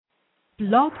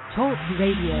Blog Talk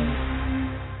Radio.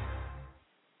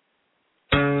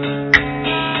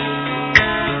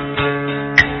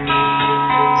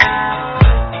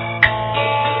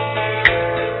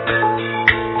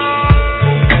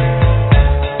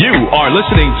 Are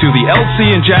listening to the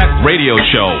LCandjack radio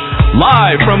show,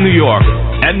 live from New York.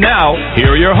 And now,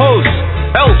 here are your hosts,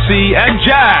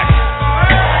 LCandjack.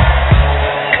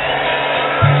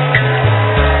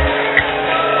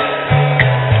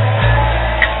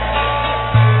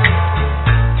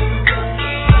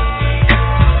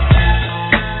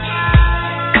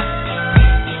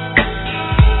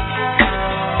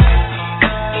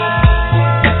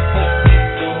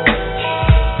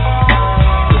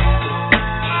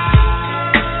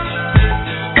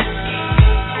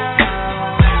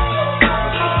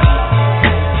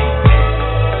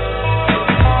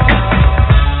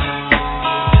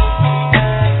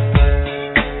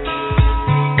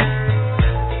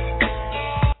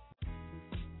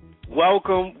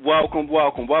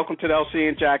 Welcome to the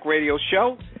LCandjack radio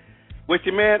show with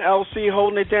your man LC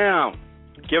holding it down.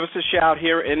 Give us a shout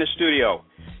here in the studio.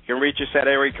 You can reach us at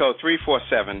area code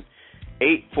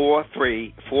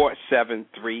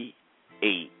 347-843-4738.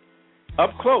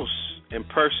 Up close and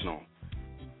personal,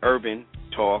 Urban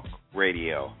Talk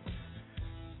Radio.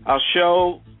 Our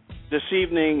show this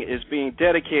evening is being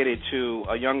dedicated to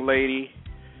a young lady,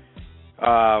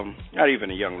 not even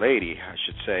a young lady, I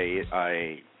should say,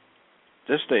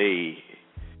 just a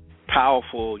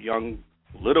powerful young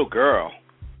little girl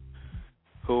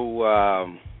who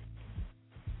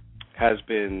has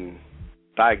been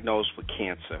diagnosed with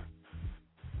cancer,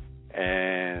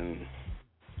 and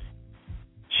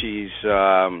she's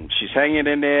hanging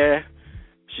in there.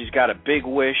 She's got a big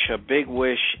wish. Her big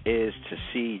wish is to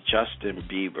see Justin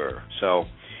Bieber. So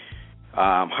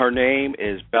her name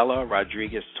is Bella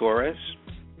Rodriguez Torres,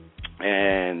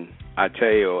 and I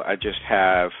tell you, I just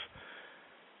have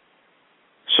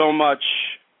so much,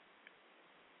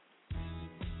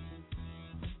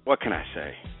 what can I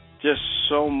say? Just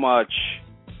so much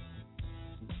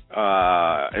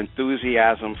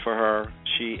enthusiasm for her.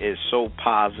 She is so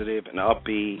positive and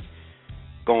upbeat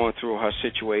going through her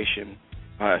situation,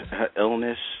 her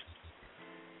illness.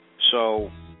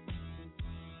 So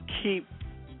keep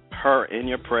her in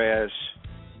your prayers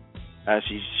as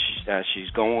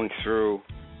she's going through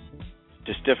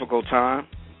this difficult time,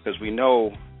 because we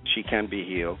know she can be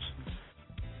healed.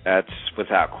 That's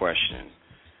without question.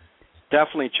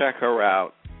 Definitely check her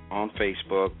out on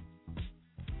Facebook.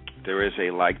 There is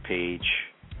a like page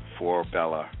for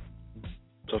Bella.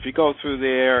 So if you go through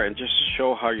there and just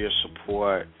show her your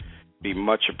support, be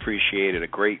much appreciated. A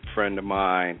great friend of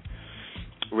mine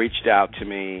reached out to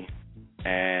me,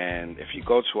 and if you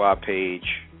go to our page,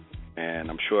 and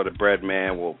I'm sure the Bread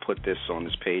Man will put this on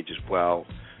his page as well,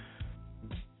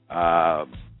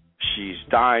 she's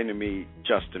dying to meet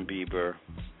Justin Bieber,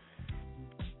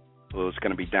 who's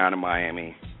going to be down in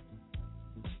Miami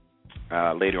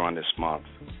later on this month.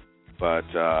 But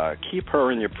keep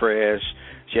her in your prayers.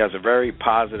 She has a very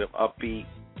positive, upbeat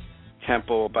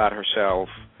tempo about herself,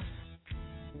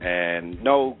 and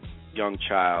no young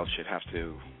child should have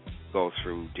to go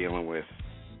through dealing with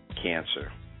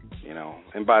cancer, you know.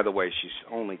 And by the way, she's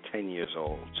only 10 years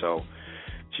old, so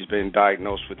she's been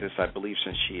diagnosed with this, I believe,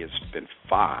 since she has been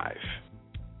 5.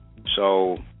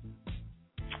 So,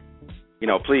 you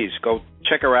know, please go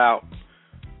check her out.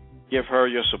 Give her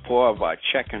your support by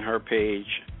checking her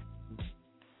page,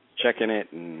 checking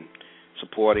it and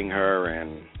supporting her.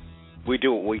 And we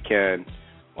do what we can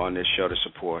on this show to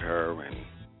support her. And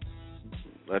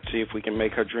let's see if we can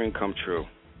make her dream come true.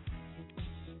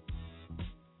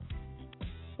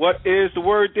 What is the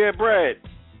word there, Brad?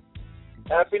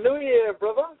 Happy New Year,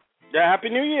 brother. Yeah, Happy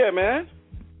New Year, man.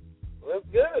 That's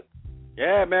good.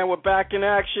 Yeah, man, we're back in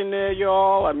action there,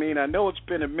 y'all. I mean, I know it's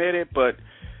been a minute, but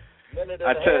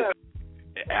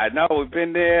I know we've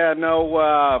been there. I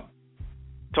know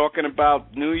talking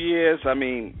about New Year's, I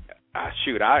mean, I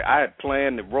had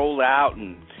planned to roll out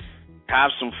and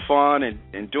have some fun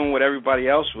and doing what everybody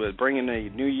else was, bringing the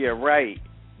New Year right.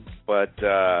 But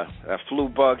that flu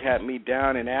bug had me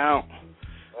down and out.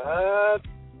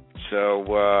 So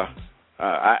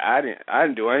I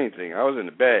didn't do anything. I was in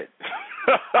the bed.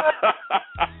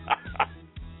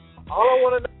 All I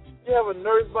want to know is you have a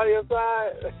nurse by your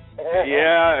side.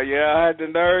 yeah, I had the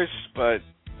nurse, but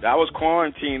I was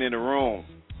quarantined in the room.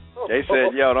 They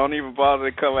said, yo, don't even bother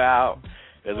to come out,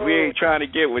 because we ain't trying to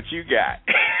get what you got.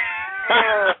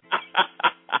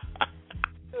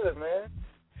 Good, man.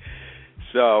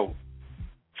 So,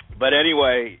 but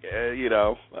anyway, hey,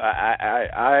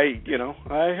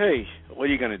 what are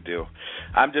you gonna do?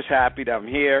 I'm just happy that I'm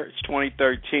here. It's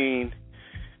 2013.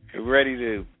 We're ready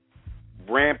to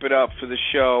ramp it up for the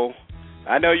show.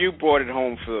 I know you brought it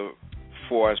home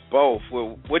for us both.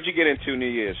 Well, what'd you get into New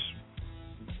Year's?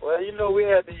 Well, you know, we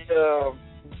had the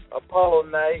Apollo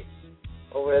night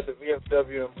over at the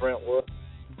VFW in Brentwood.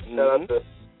 Shout out to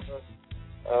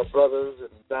our brothers and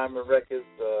Diamond Records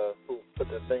who put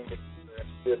the thing together and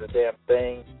did the damn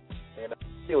thing. And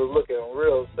she was looking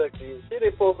real sexy. She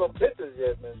didn't post no pictures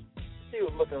yet, man. She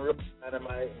was looking real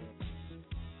dynamite. And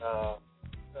a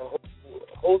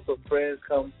host of friends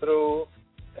come through.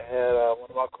 I had one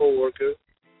of my co-workers,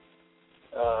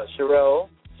 Sherelle.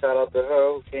 Shout out to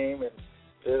her who came and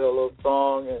did a little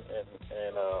song, and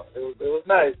it was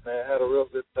nice, man. I had a real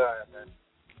good time, man.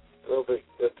 Real big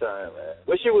good time, man.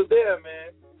 Wish you was there,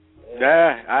 man.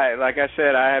 Yeah, like I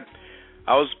said, I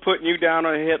was putting you down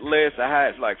on a hit list. I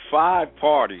had like 5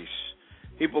 parties.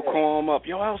 People call them up,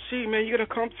 yo, LC, man, you gonna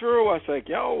come through? I was like,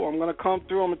 yo, I'm gonna come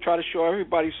through. I'm gonna try to show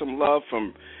everybody some love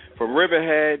from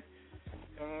Riverhead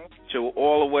to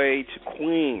all the way to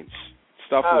Queens.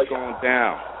 Stuff was going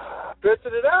down.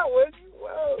 Stretching it out, would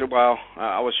you? Well,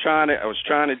 I was trying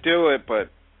to do it, but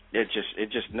it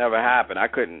just never happened. I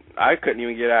couldn't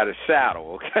even get out of the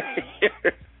saddle. Okay.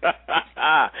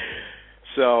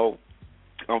 So,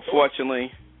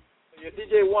 unfortunately, your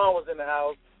DJ Juan was in the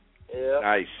house. Yeah.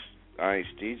 Nice.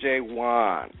 DJ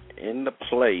Juan in the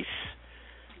place.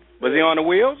 Was he on the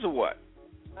wheels or what?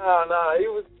 No, he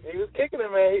was kicking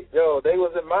it, man. They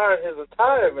was admiring his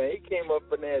attire, man. He came up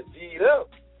in there G'd up.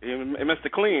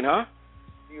 Mr. Clean, huh?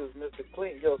 He was Mr.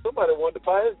 Clean. Somebody wanted to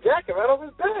buy his jacket right off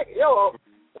his back. I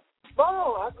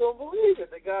couldn't believe it.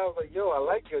 The guy was like, I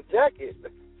like your jacket.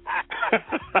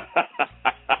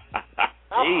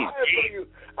 I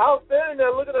was standing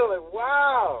there looking at it like,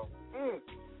 wow.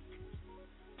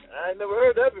 I ain't never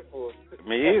heard that before.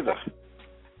 Me either.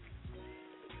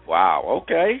 Wow,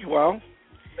 okay, well.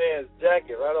 Man's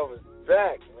jacket right off his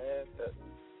back, man.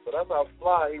 So that's how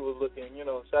fly he was looking,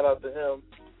 shout out to him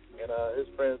and his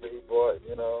friends that he brought,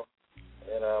 and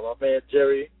my man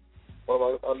Jerry,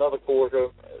 another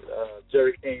coworker,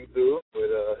 Jerry came through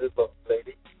with his lovely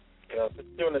lady. Just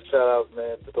giving a shout out,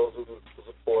 man, to those who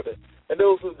supported and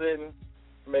those who didn't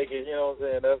make it. You know what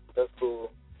I'm saying? That's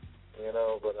cool.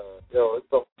 But it's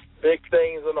some big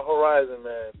things on the horizon,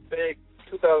 man. Big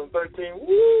 2013.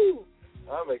 Woo!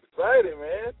 I'm excited,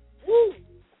 man. Woo!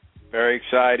 Very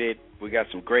excited. We got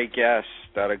some great guests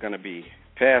that are going to be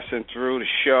passing through the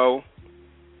show.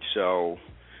 So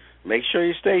make sure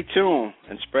you stay tuned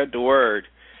and spread the word.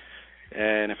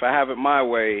 And if I have it my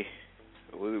way,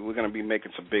 we're going to be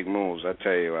making some big moves. I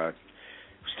tell you, I was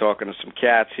talking to some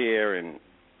cats here, and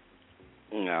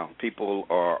people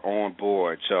are on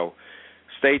board. So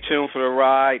stay tuned for the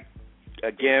ride.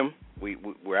 Again,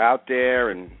 we're out there,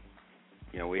 and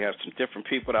we have some different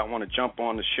people that want to jump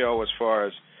on the show as far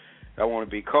as that want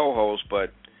to be co-hosts,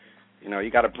 but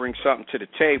you got to bring something to the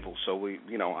table. So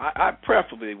I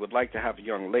preferably would like to have a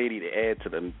young lady to add to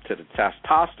the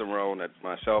testosterone that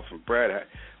myself and Brad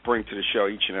bring to the show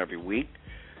each and every week.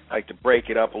 I like to break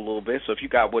it up a little bit. So if you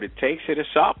got what it takes, hit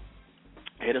us up.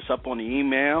 Hit us up on the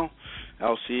email,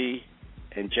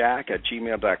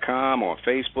 LCandjack@gmail.com, or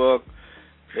Facebook.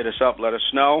 Hit us up. Let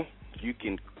us know if you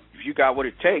got what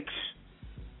it takes.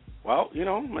 Well,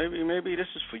 maybe this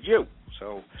is for you.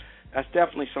 So that's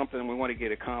definitely something we want to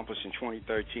get accomplished in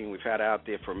 2013. We've had it out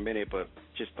there for a minute, but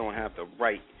just don't have the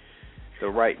right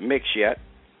mix yet.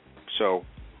 So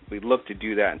we look to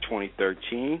do that in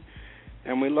 2013,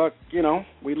 and we look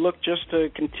just to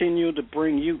continue to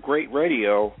bring you great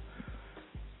radio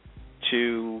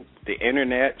to the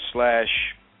internet /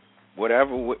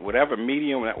 whatever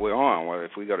medium that we're on, whether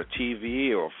if we go to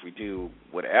TV or if we do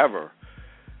whatever.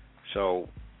 So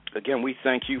again, we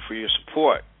thank you for your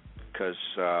support, because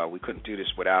we couldn't do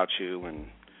this without you. And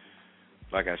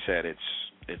like I said,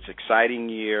 it's exciting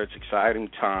year, it's exciting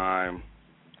time,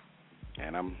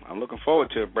 and I'm looking forward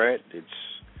to it, Brett. It's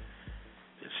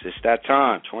that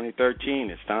time, 2013.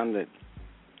 It's time yes,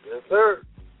 sir.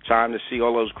 Time to see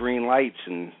all those green lights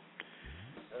and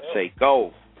say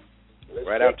go. Let's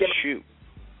right out the chute.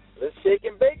 Let's shake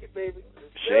and bake it, baby.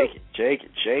 Shake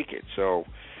it. So.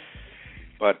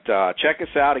 But check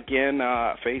us out again,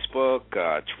 Facebook,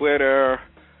 Twitter,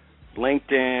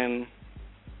 LinkedIn. I'm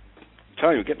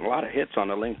telling you, we're getting a lot of hits on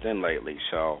the LinkedIn lately,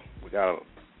 so we got to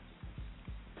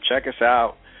check us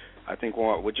out. I think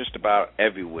we're just about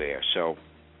everywhere. So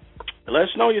let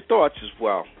us know your thoughts as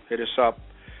well. Hit us up,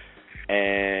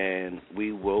 and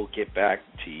we will get back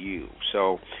to you.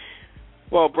 So,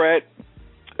 well, Brett,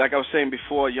 like I was saying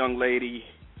before, a young lady,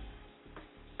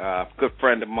 good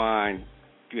friend of mine,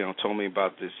 told me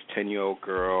about this 10-year-old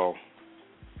girl,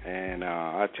 and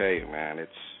I tell you, man,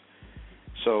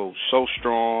 so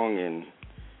strong and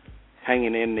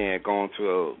hanging in there, going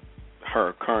through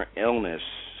her current illness.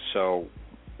 So,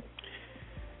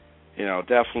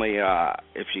 definitely,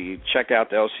 if you check out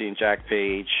the LCandjack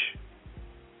page,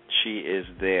 she is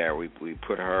there. We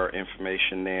put her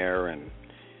information there, and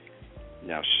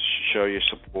show your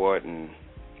support. And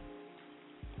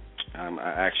I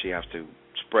actually have to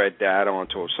spread that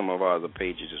onto some of our other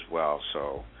pages as well.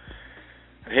 So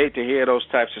I hate to hear those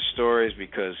types of stories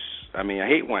because, I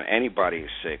hate when anybody is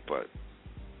sick, but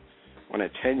when a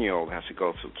 10-year-old has to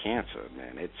go through cancer,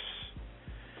 man,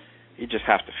 you just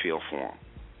have to feel for them.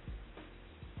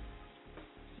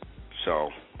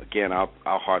 So, again, our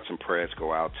hearts and prayers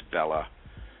go out to Bella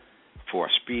for a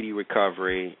speedy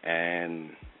recovery,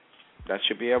 and that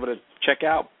should be able to check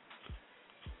out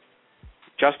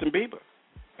Justin Bieber.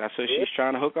 That's who she's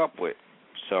trying to hook up with.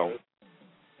 So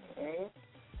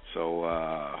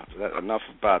enough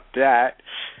about that.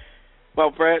 Well,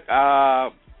 Brett,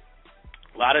 a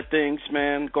lot of things,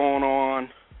 man, going on.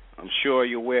 I'm sure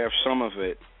you're aware of some of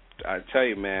it. I tell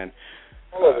you, man,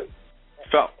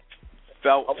 felt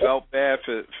bad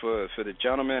for the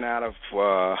gentleman out of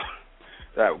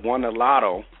that won the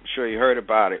lotto. I'm sure you heard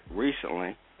about it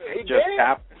recently. It just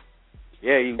happened.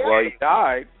 Yeah, he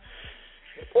died.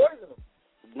 They poisoned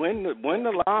him. Win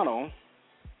the lotto,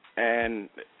 and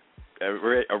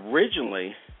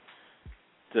originally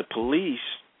the police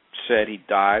said he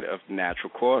died of natural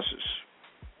causes.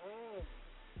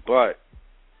 But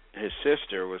his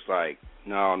sister was like,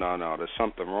 no, there's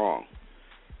something wrong.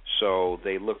 So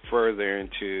they looked further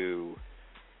into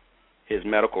his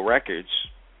medical records,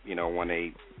 when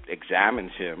they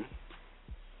examined him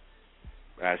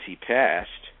as he passed,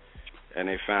 and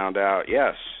they found out,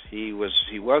 yes, he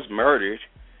was murdered,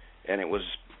 and it was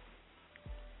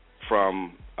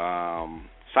from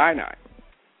cyanide.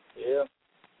 Yeah.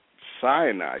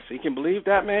 Cyanide. So you can believe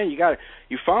that, man?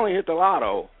 You finally hit the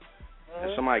lotto,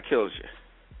 and somebody kills you.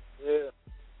 Yeah.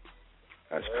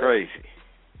 That's crazy.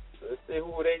 Let's see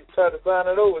who they try to sign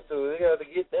it over to. They got to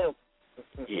get them.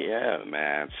 Yeah,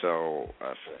 man. So,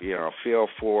 feel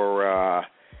for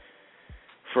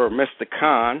Mr.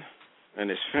 Khan and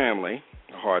his family.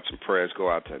 Hearts and prayers go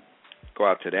out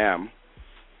to them,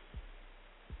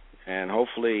 and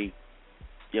hopefully,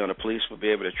 the police will be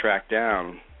able to track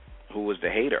down who was the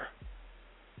hater.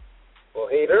 Well,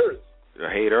 haters. The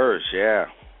haters, yeah.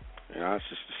 It's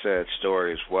just a sad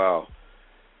story as well.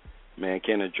 Man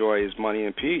can't enjoy his money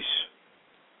in peace.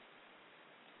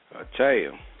 I tell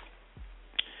you.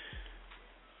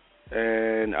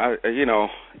 And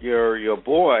your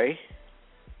boy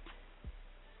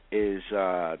is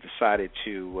decided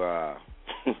to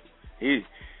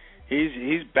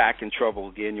he's back in trouble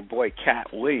again. Your boy Cat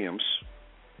Williams.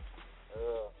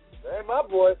 That ain't my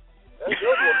boy. That's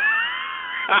your boy.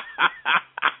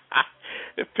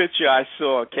 The picture I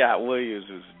saw of Cat Williams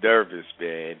was nervous,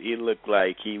 man. He looked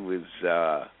like he was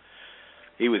out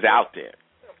there.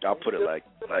 I'll put it like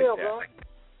that.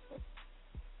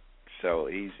 So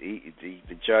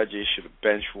the judge issued a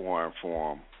bench warrant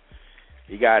for him.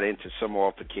 He got into some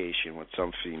altercation with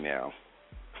some female.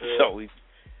 Yeah.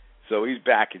 So he's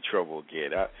back in trouble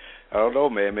again. I don't know,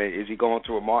 man. Is he going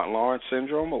through a Martin Lawrence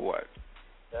syndrome or what?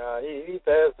 Nah, he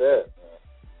passed that.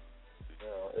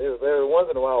 It was every once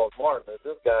in a while with Martin.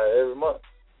 This guy every month.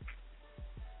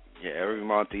 Yeah, every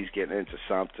month he's getting into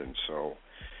something. So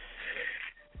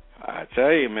I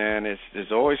tell you, man,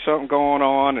 there's always something going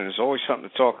on, and there's always something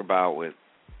to talk about with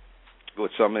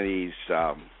some of these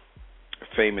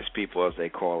famous people, as they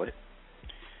call it.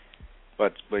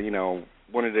 But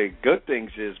one of the good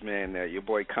things is, man, that your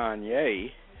boy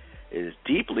Kanye is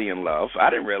deeply in love. I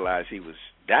didn't realize he was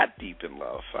that deep in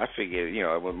love. I figured,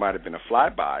 it might have been a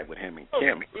flyby with him and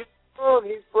Kim. He's sprung.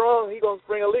 He's gonna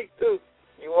spring a leak too.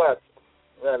 You watch.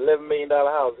 That $11 million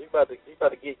house. He about to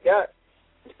get got.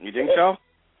 You think so?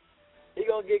 He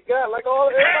gonna get got like all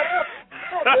everybody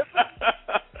else.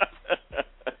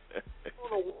 On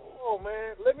the wall,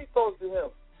 man. Let me talk to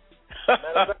him.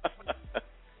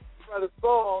 Write a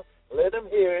song. Let him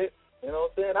hear it. You know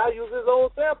what I'm saying? I use his own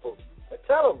samples. And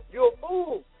tell him you're a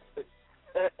fool.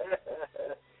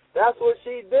 That's what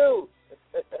she do.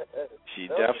 She's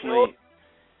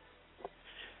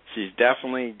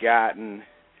definitely gotten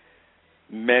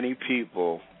many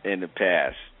people in the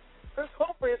past. Chris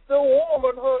Humphrey is still warm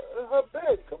in her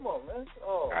bed. Come on, man.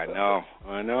 Oh, I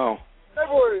know.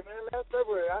 February, man. Last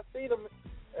February, I seen them.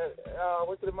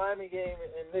 Went to the Miami game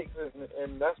in Knicks,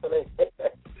 and that's when they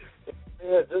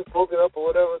had just broken up or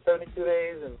whatever, 72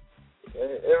 days, and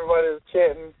everybody was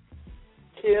chanting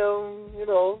Kim,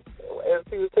 as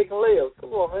he was taking layups.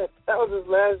 Come on, man. That was his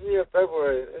last year,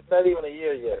 February. It's not even a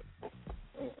year yet.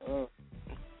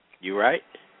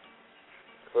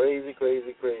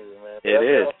 crazy, man. It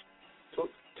is.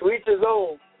 To each his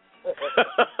own.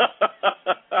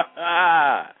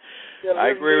 I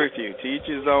agree with you. To each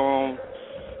his own.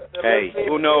 Hey,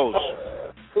 who knows?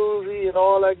 Koozie and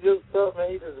all that good stuff,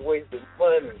 man. He just wasting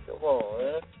money. Come on,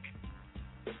 man.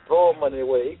 Just throwing money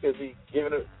away. He could be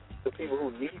giving it to people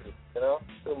who need it. You know?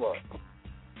 Come on.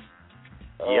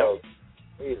 Yep.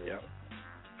 Easy. Yep.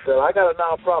 So I got a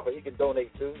non-profit he can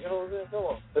donate to. You know what I'm saying? Come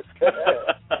on.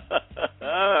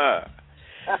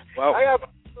 Well, I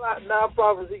got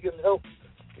non-profits he can help.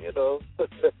 You know.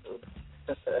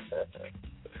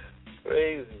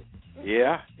 Crazy.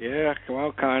 Yeah. Come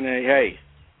on, Kanye. Hey,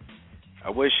 I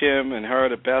wish him and her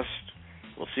the best.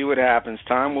 We'll see what happens.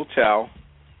 Time will tell.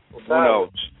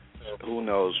 Who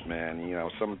knows, man? You know,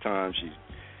 sometimes you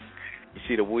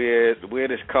see the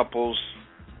weirdest couples,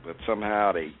 but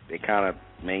somehow they kind of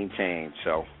maintain.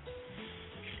 So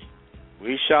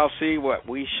we shall see what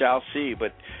we shall see.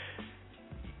 But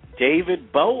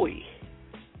David Bowie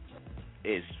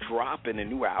is dropping a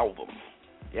new album.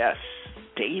 Yes,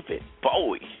 David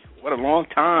Bowie. What a long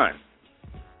time.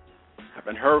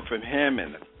 Haven't heard from him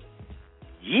in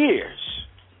years.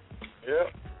 Yeah.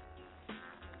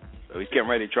 So he's getting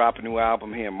ready to drop a new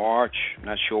album here in March. I'm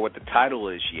not sure what the title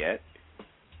is yet.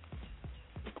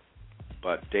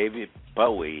 But David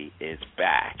Bowie is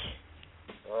back.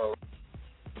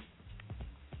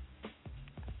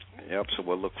 Yep, so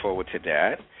we'll look forward to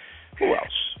that. Who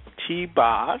else?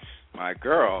 T-Boz, my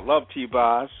girl. Love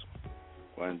T-Boz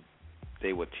when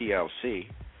they were TLC.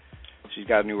 She's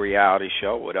got a new reality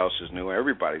show. What else is new?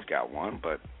 Everybody's got one,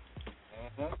 but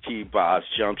T-Boz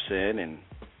jumps in and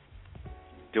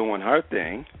doing her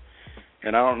thing.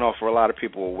 And I don't know if a lot of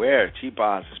people are aware,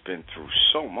 T-Boz has been through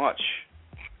so much.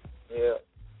 Yeah.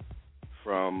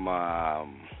 From, I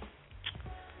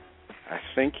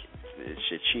think,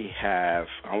 I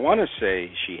want to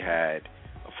say she had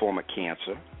a form of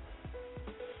cancer.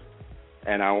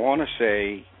 And I want to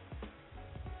say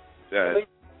that...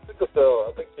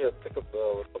 I think she has sickle cell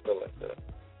or something like that.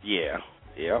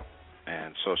 Yeah.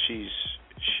 And so she's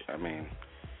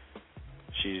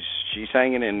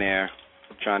hanging in there,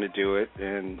 trying to do it.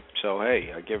 And so,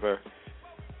 hey, I give her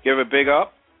a big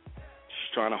up.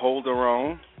 She's trying to hold her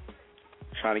own,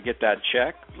 trying to get that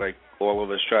check, like all of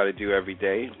us try to do every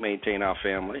day, maintain our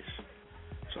families.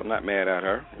 So I'm not mad at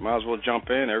her. You might as well jump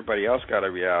in. Everybody else got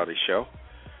a reality show.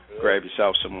 Grab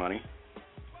yourself some money.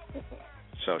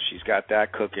 So she's got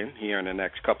that cooking here in the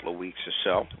next couple of weeks or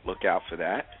so. Look out for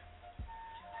that.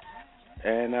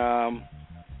 And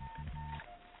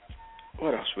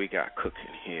what else we got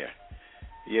cooking here?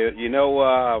 You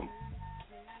know,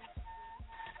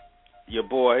 your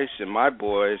boys and my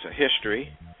boys are history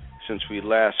since we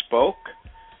last spoke.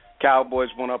 Cowboys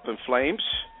went up in flames.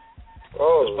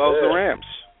 Oh, as well as the Rams.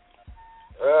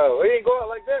 We didn't go out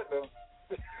like that, though.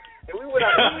 We went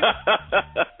out.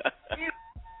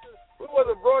 We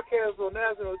wasn't broadcast on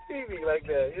national TV like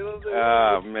that. You know what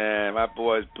I'm saying? Man, my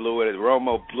boys blew it.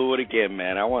 Romo blew it again,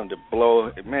 man. I wanted to blow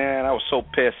it. Man, I was so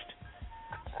pissed.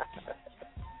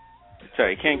 I tell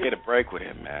you can't get a break with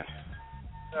him, man.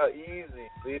 Easy.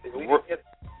 We can get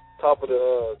top of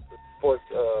the sports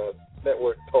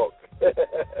network talk.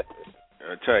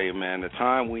 I tell you, man, the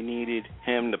time we needed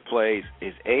him to play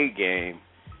his A game,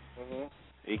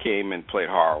 he came and played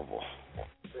horrible.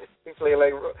 He played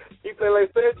like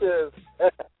Sanchez.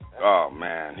 Oh,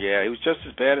 man. Yeah, he was just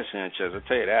as bad as Sanchez, I'll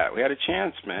tell you that. We had a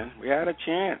chance, man. We had a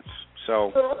chance.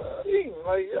 So,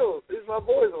 like, yo, these my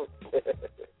boys.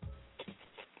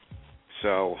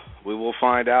 So, we will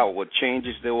find out what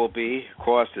changes there will be. Of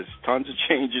course, there's tons of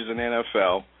changes in the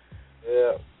NFL.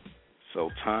 Yeah. So,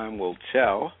 time will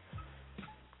tell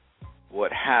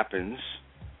what happens.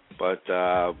 But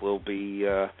we'll be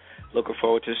looking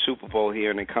forward to the Super Bowl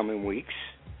here in the coming weeks.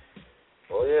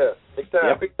 Oh, yeah. Big time.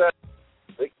 Yep. Big time.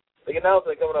 Big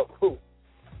announcement coming up. Ooh.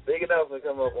 Big announcement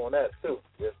coming up on that, too.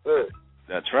 Yes, sir.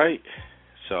 That's right.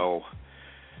 So,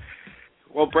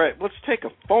 well, Brett, let's take a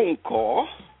phone call.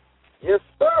 Yes,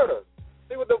 sir.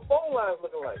 See what the phone line's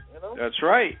looking like, you know? That's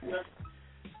right.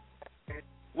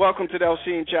 Welcome to the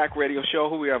LCandjack Radio Show.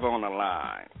 Who we have on the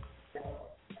line?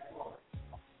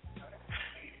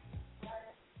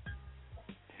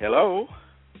 Hello?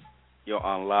 You're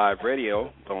on live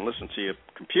radio. Don't listen to your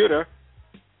computer.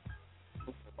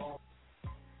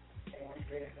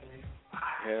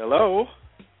 Hello?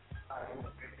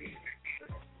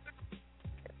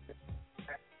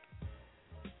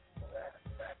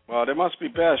 Well, they must be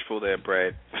bashful there,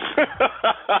 Brad.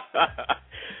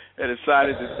 They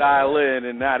decided to dial in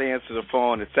and not answer the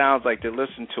phone. It sounds like they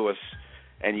listen to us,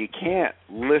 and you can't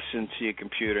listen to your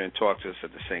computer and talk to us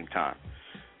at the same time.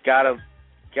 Gotta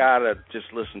gotta just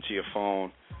listen to your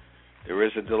phone. There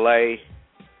is a delay,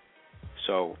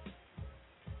 so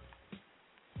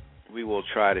we will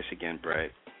try this again,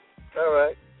 Brett. All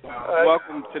right.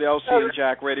 Welcome to the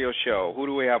LCandjack Radio Show. Who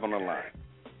do we have on the line?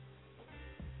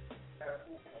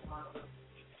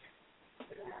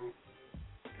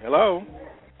 Hello?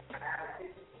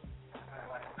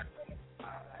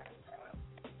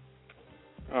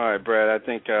 All right, Brett, I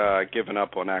think giving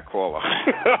up on that caller.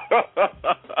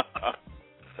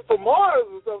 For Mars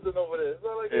or something over there. It's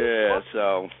not like yeah,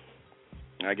 so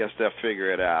I guess they'll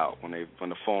figure it out when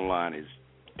the phone line is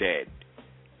dead.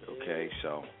 Okay,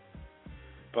 so.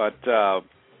 But the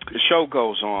show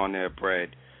goes on there, Brett.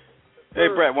 Hey,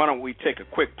 Brett, why don't we take a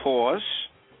quick pause,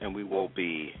 and we will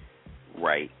be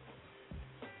right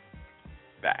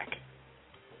back.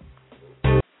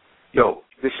 Yo,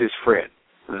 this is Fred,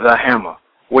 the Hammer,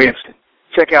 Williamston.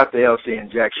 Check out the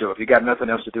LCandjack Show. If you got nothing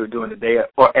else to do during the day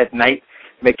or at night,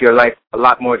 make your life a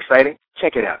lot more exciting,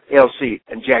 check it out,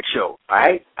 LCandjack Show. All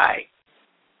right? All right.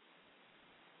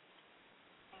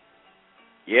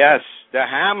 Yes, the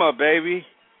Hammer, baby.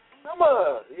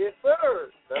 Hammer, yes,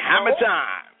 sir. That's Hammer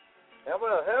time.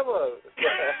 Hammer.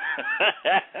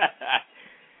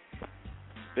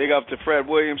 Big up to Fred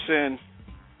Williamson.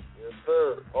 Yes,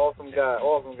 sir. Awesome guy,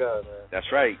 man.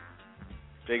 That's right.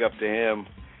 Big up to him.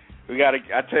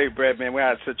 I tell you, Brett, man, we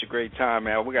had such a great time,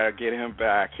 man. We gotta get him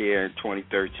back here in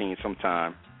 2013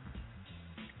 sometime.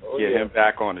 Get him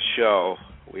back on the show.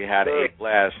 We had a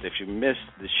blast. If you missed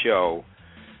the show,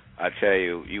 I tell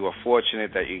you, you are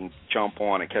fortunate that you can jump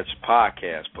on and catch the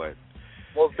podcast, but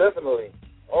most definitely.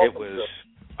 Awesome it was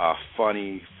a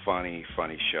funny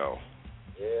show.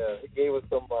 Yeah, he gave us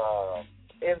some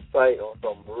insight on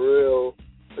some real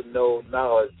to know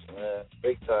knowledge, man.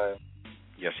 Big time.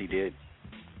 Yes, he did.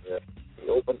 Yeah, he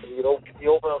opened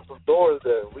up some doors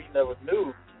that we never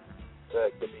knew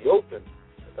that could be open.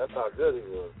 That's how good he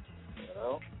was, you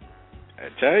know. I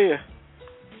tell you,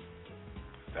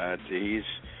 he's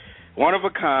one of a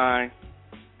kind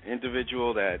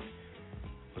individual that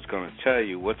was going to tell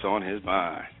you what's on his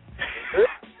mind.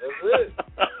 That's it.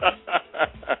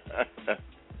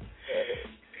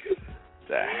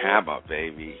 The Hammer,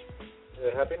 baby.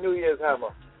 Yeah, Happy New Year's,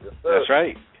 Hammer. Yes, sir. That's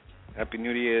right. Happy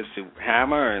New Year's to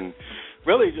Hammer, and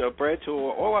really, Brett, to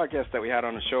all our guests that we had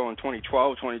on the show in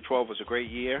 2012. 2012 was a great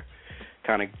year.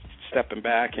 Kind of stepping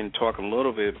back and talking a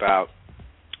little bit about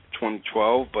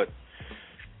 2012, but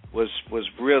was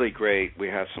really great. We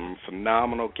had some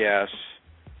phenomenal guests,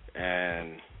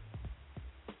 and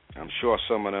I'm sure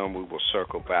some of them we will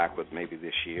circle back with maybe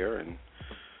this year,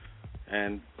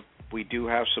 and we do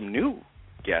have some new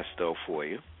guests though for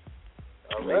you.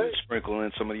 All maybe right. sprinkle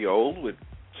in some of the old with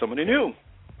some of the new.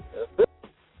 Yes,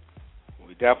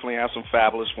 We definitely have some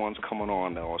fabulous ones coming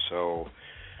on though, so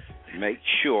make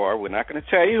sure, we're not going to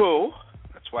tell you who.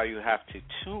 That's why you have to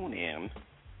tune in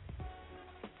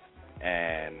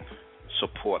and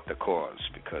support the cause,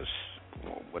 because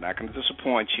we're not going to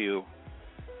disappoint you.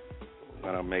 We're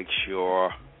going to make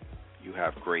sure you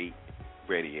have great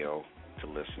radio to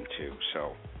listen to.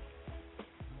 So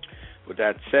with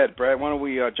that said, Brad, why don't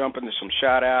we jump into some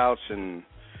shout-outs and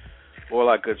all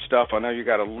that good stuff. I know you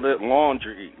got a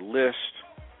laundry list,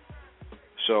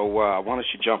 so why don't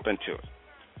you jump into it?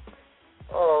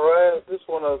 all right. Just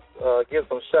want to give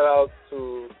some shout-outs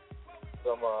to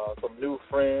some new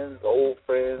friends, old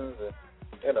friends, and,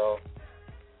 you know,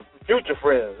 future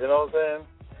friends, you know what I'm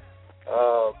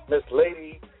saying? Miss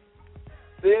Lady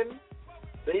Sin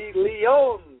D.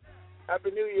 Leon.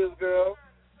 Happy New Year's, girl.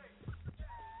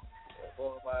 That's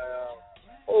one of my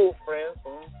old friends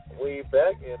from way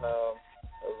back, and I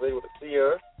was able to see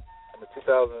her in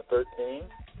 2013.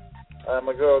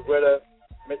 My girl, Greta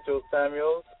Mitchell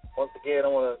Samuels. Once again, I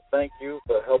want to thank you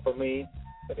for helping me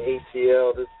at the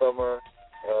ATL this summer.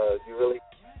 You really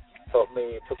helped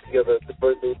me put together the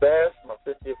birthday bash, my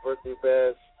 50th birthday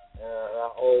bash, and I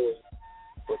always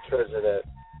will treasure that.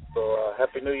 So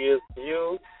Happy New Year's to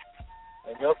you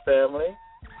and your family.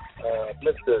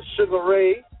 Mr. Sugar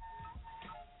Ray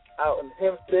out in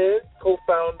Hempstead,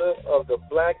 co-founder of the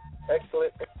Black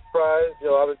Excellent Enterprise.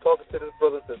 Yo, I've been talking to this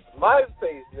brother since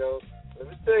MySpace, yo. Let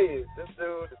me tell you, this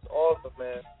dude is awesome,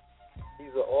 man.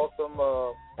 He's an awesome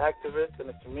activist in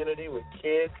the community with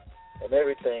kids and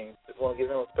everything. Just want to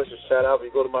give him a special shout-out. If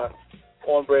you go to my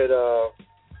Cornbread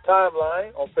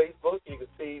timeline on Facebook, you can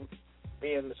see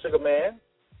me and the Sugar Man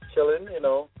chilling, you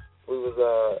know. We was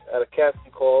at a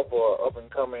casting call for an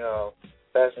up-and-coming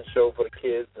fashion show for the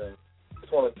kids, and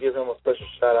just want to give him a special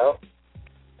shout-out.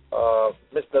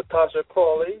 Miss Natasha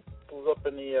Crawley, who's up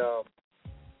in the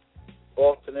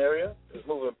Boston area, is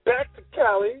moving back to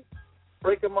Cali.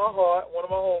 breaking my heart, one of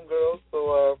my homegirls.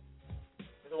 So I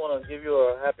just want to give you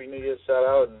a Happy New Year shout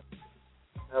out and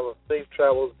have a safe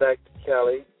travels back to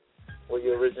Cali, where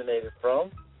you originated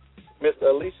from. Miss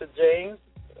Alicia James,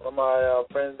 one of my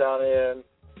friends down there in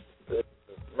the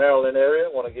Maryland area,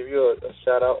 want to give you a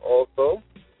shout out also.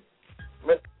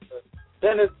 Miss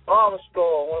Dennis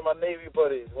Armstrong, one of my Navy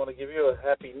buddies, want to give you a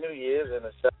Happy New Year's and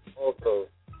a shout out also.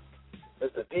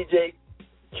 Mr. DJ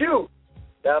Q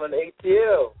down in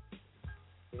ATL.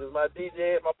 He was my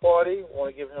DJ at my party. Want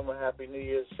to give him a Happy New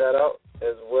Year's shout out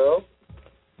as well.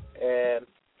 And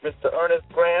Mr. Ernest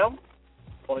Graham,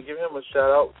 want to give him a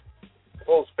shout out,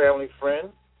 close family friend.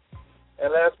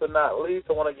 And last but not least,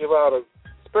 I want to give out a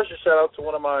special shout out to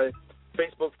one of my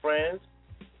Facebook friends.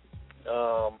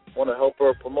 Want to help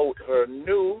her promote her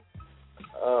new,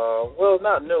 well,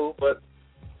 not new, but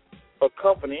a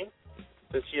company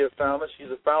that she has founded. She's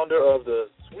the founder of the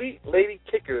Sweet Lady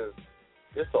Kickers.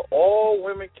 It's an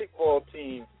all-women kickball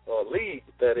team, or league,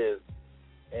 that is.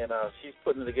 And she's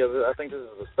putting it together. I think this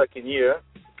is the second year.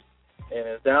 And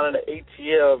it's down in the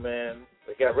ATL, man.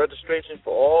 They got registration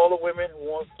for all the women who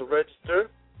wants to register.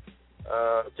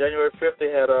 January 5th,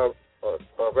 they had a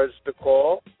register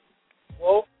call.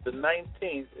 Well, the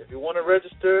 19th, if you want to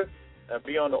register and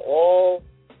be on the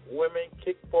all-women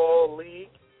kickball league,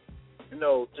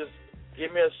 just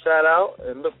give me a shout-out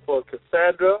and look for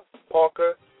Cassandra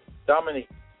Parker Dominique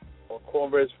on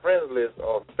Cornbread's Friends List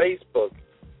on Facebook,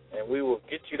 and we will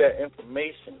get you that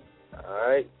information, all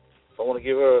right? I want to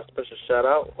give her a special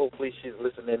shout-out. Hopefully she's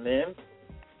listening in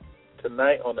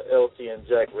tonight on the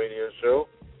LCandjack radio show.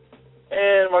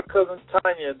 And my cousin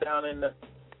Tanya down in the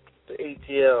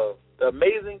ATL, the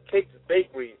Amazing Cakes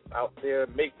Bakery out there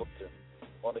in Mapleton.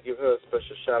 I want to give her a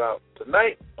special shout-out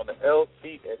tonight on the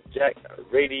LCandjack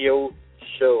radio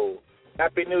show.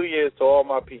 Happy New Year to all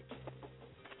my people.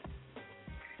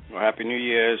 Well, Happy New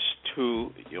Year's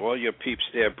to all your peeps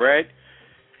there, Brad.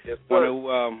 Yes,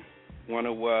 sir. Want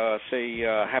to say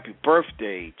happy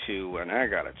birthday to, and I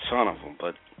got a ton of them,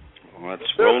 but let's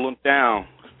roll them down.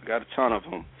 I got a ton of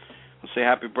them. I'll say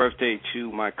happy birthday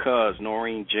to my cousin,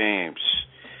 Noreen James,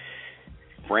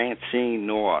 Francine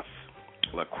North,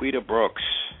 Laquita Brooks,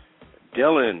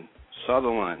 Dylan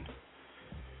Sutherland,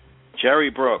 Jerry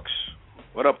Brooks,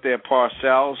 what up there,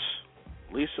 Parcells,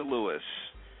 Lisa Lewis,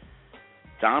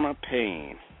 Donna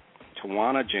Payne,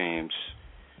 Tawana James,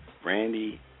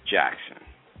 Randy Jackson.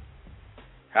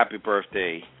 Happy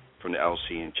birthday from the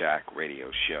LCandjack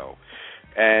radio show.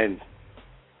 And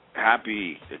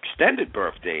happy extended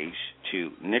birthdays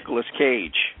to Nicolas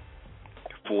Cage,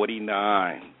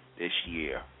 49 this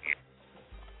year.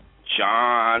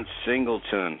 John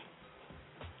Singleton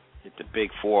hit the big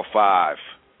 4-5.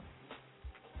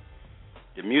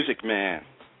 The Music Man,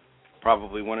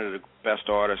 probably one of the best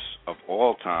artists of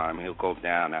all time. He'll go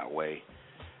down that way.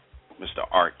 Mr.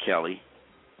 Art Kelly,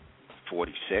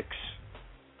 46.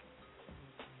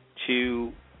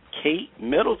 To Kate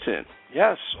Middleton,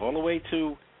 yes, all the way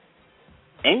to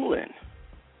England.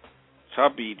 It's her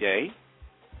B-Day.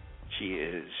 She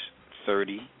is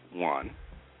 31.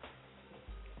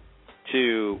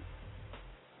 To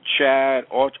Chad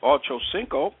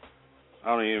Ochocinco, I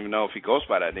don't even know if he goes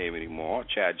by that name anymore,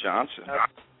 Chad Johnson.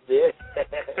 Yeah.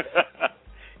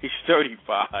 He's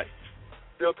 35.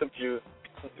 Still confused.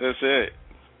 That's it.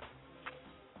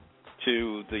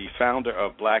 To the founder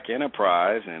of Black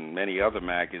Enterprise and many other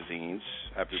magazines,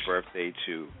 happy birthday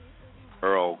to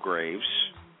Earl Graves.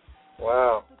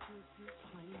 Wow.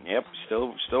 Yep,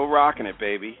 still rocking it,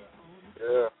 baby.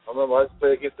 Yeah, I remember I used to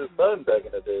play against his son back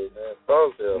in the day, man.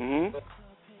 Starville. Mm-hmm.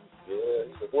 Yeah,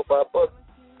 he could whoop our butt.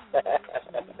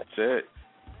 That's it.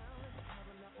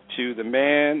 To the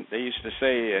man, they used to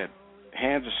say,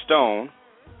 hands of stone,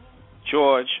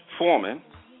 George Foreman.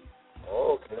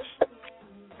 Oh, okay.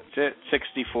 That's it,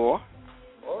 64.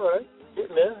 All right,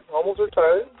 getting there, almost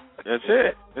retired. That's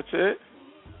it.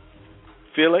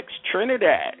 Felix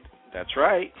Trinidad, that's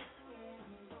right.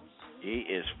 He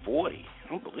is 40.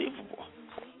 Unbelievable.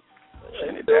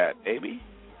 Trinidad, baby.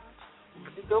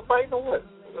 He's still fighting or what?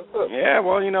 What's up? Yeah,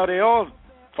 well, they all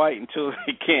fight until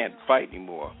they can't fight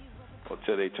anymore.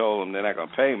 Until they told them they're not going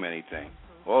to pay them anything.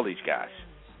 All these guys.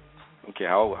 I don't care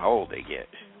how old they get.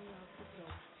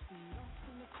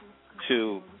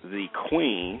 To the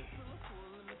queen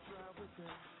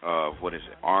of,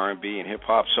 R&B and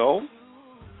hip-hop soul,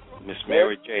 Miss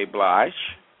Mary J. Blige.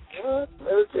 What?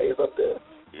 Mary J's up there.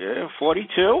 Yeah,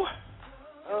 42.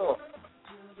 Oh,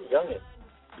 youngin'.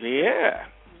 Yeah.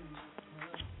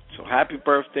 So happy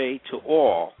birthday to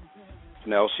all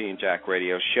from the LCandjack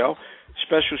radio show.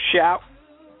 Special shout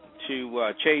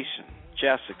to Jason,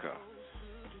 Jessica,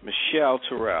 Michelle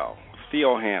Terrell,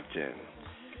 Theo Hampton,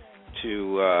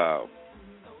 to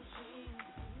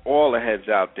all the heads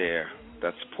out there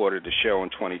that supported the show in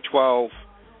 2012.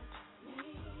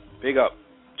 Big up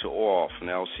to all from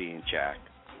the LC and Jack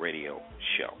radio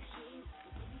show.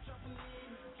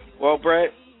 Well,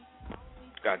 Brett,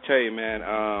 gotta tell you, man,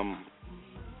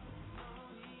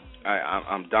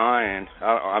 I'm dying.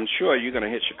 I'm sure you're gonna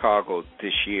hit Chicago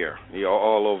this year. You're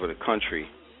all over the country.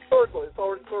 It's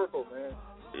already circle, man.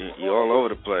 You're all over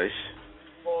the place.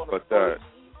 But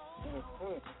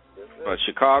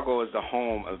Chicago is the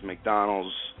home of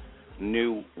McDonald's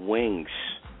new wings.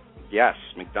 Yes,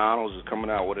 McDonald's is coming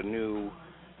out with a new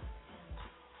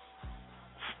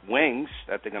wings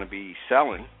that they're going to be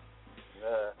selling.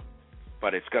 Yeah.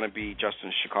 But it's going to be just in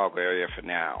the Chicago area for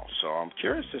now. So I'm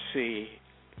curious to see,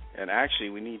 and actually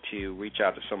we need to reach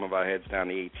out to some of our heads down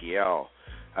the ATL.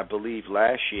 I believe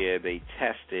last year they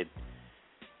tested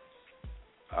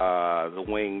the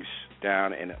wings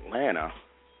down in Atlanta.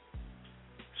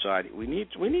 So we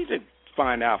need to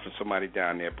find out from somebody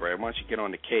down there, Brad. Why don't you get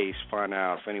on the case, find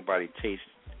out if anybody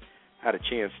had a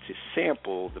chance to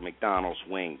sample the McDonald's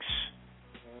wings.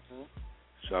 Mm-hmm.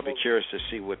 So I'll be curious to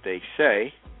see what they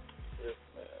say.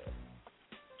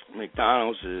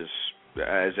 McDonald's is,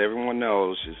 as everyone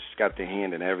knows, has got their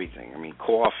hand in everything. I mean,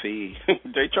 coffee,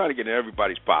 they're trying to get in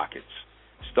everybody's pockets.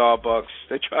 Starbucks,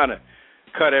 they're trying to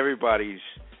cut everybody's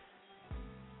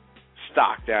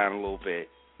stock down a little bit.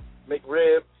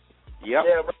 McRib. Yep.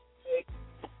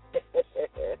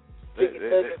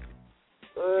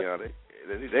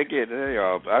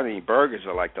 I mean, burgers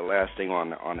are like the last thing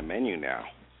on the menu now,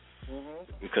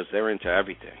 because they're into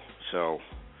everything. So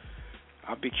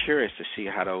I'll be curious to see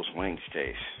how those wings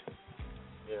taste.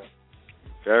 Yeah.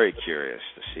 Very curious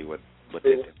to see what they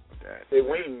do with that. They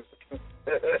wings.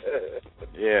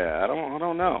 Yeah, I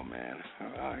don't know, man.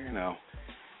 You know.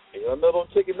 You don't know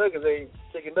those chicken nuggets ain't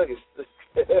chicken nuggets.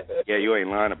 Yeah, you ain't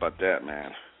lying about that,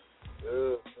 man.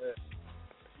 Man.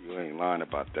 You ain't lying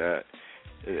about that.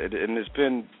 And there's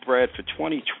been, Brad, for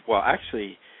 2012. Well,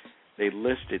 actually, they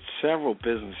listed several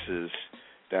businesses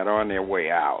that are on their way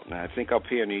out. And I think up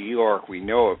here in New York, we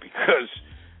know it because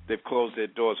they've closed their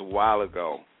doors a while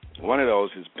ago. One of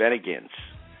those is Bennigan's.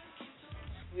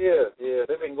 Yeah,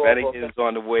 they've been going. Bennigan's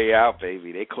on the way out,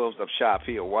 baby. They closed up shop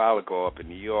here a while ago up in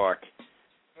New York.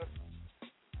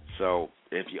 So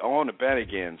if you own a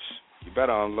Bennigan's, you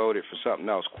better unload it for something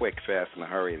else quick, fast, in a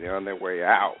hurry. They're on their way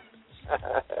out.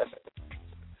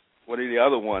 One of the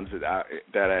other ones that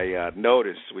I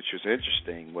noticed, which was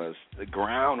interesting, was the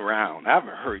Ground Round. I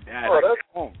haven't heard that in a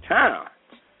long time.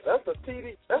 That's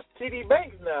TD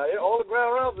Banks now. All the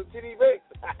Ground Rounds are TD Banks.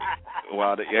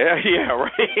 Well, yeah,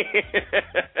 right.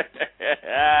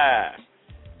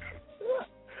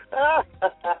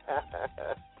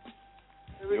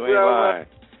 You ain't lying.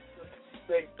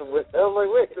 I was like,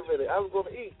 wait a minute, I was going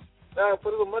to eat. Now I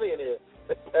put a little money in here.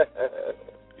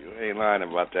 You ain't lying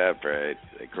about that, Brad.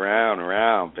 The Ground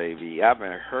Round, baby. I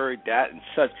haven't heard that in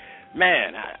such...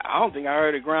 Man, I don't think I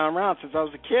heard a Ground Round since I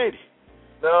was a kid.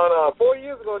 No. 4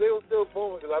 years ago, they were still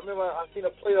booming. Because I remember I seen a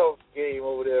playoff game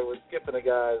over there with Skip and the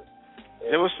guys.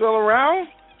 They were still around?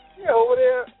 Yeah, over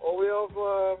there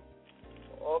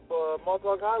off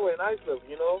Montauk Highway in Islip,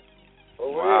 you know?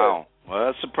 Wow. There. Well,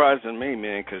 that's surprising me,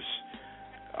 man, because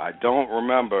I don't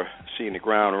remember seeing the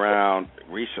Ground Round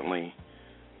recently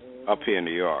up here in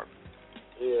New York.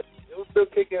 Yeah, it was still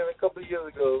kicking a couple of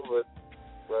years ago, but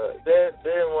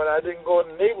then when I didn't go in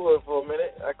the neighborhood for a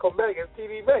minute, I come back and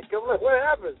TV back. I'm like, what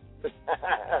happened?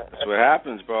 That's what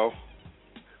happens, bro.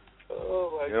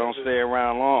 Oh, my They don't stay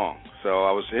around long. So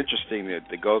I was interesting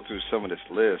to go through some of this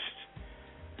list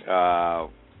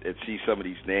and see some of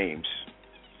these names.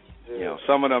 Yeah. You know,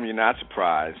 some of them you're not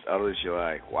surprised. Others you're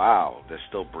like, wow, they're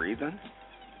still breathing.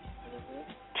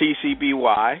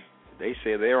 TCBY, they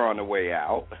say they're on the way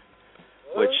out,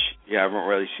 which you haven't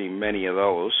really seen many of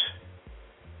those.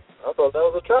 I thought that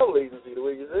was a travel agency, the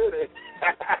way you said it.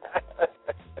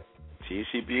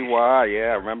 TCBY, yeah,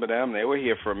 I remember them. They were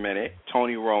here for a minute.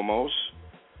 Tony Romo's.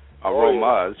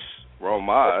 Roma's,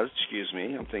 excuse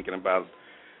me. I'm thinking about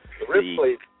the rib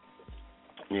plate.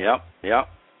 Yep.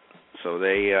 So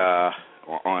they are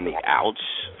on the outs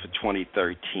for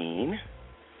 2013.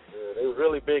 Yeah, they were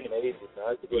really big in the 80s.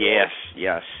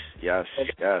 Yes.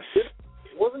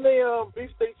 Wasn't they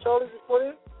Beefsteak Charlie's before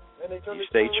then?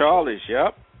 Beefsteak Charlie's,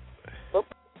 yep.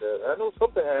 I know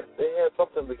something happened. They had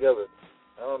something together.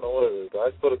 I don't know what it is.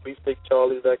 I saw the Beefsteak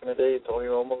Charlie's back in the day, Tony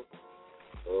Romo.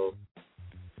 So,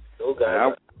 those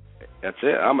guys. That's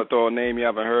it. I'm going to throw a name you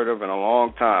haven't heard of in a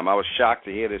long time. I was shocked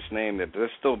to hear this name that they're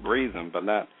still breathing, but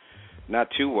not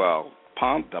too well.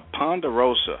 The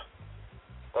Ponderosa.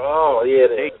 Oh, yeah.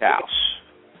 Steakhouse.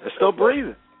 They're still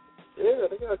breathing. Yeah,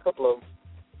 they got a couple of them.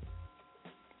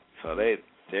 So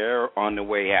they're on the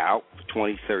way out for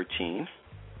 2013.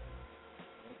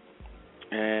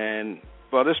 And,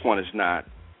 well, this one is not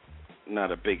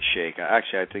a big shake.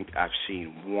 Actually, I think I've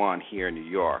seen one here in New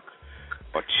York,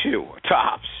 or two,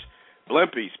 tops.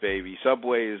 Blimpies, baby.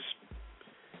 Subway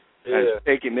has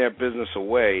taken their business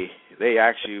away. They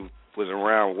actually was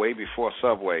around way before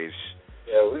Subways.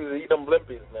 Yeah, we used to eat them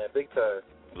Blimpies, man, big time.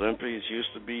 Blimpies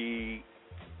used to be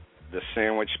the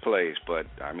sandwich place, but,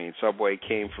 I mean, Subway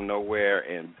came from nowhere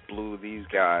and blew these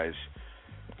guys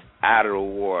out of the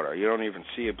water. You don't even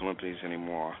see a Blimpies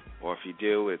anymore. Or if you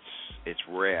do, it's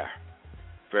rare.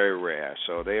 Very rare.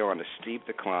 So they are on a steep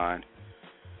decline.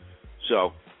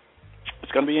 So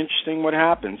it's going to be interesting what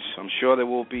happens. I'm sure there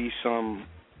will be some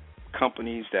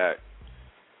companies that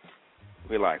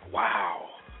we're like, wow,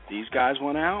 these guys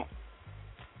went out.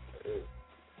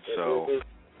 So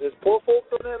there's poor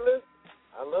folks on that list.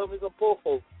 I love me some poor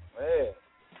folks, man.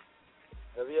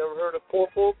 Have you ever heard of poor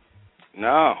folks?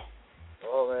 No.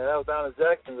 Oh man, that was down in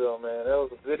Jacksonville, man. That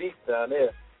was a good eat down there.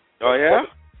 Oh yeah.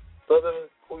 Southern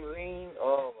cuisine.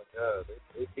 Oh my God,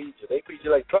 they feed you. They feed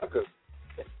you like truckers.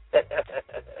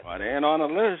 Well, they ain't on the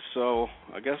list, so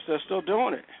I guess they're still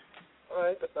doing it. All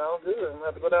right, that sounds good. I'm gonna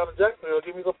have to go down to Jacksonville and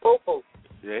give me some poor folks.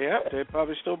 Yeah, they're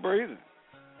probably still breathing.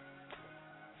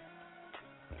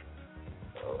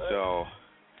 Right. So,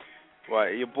 well,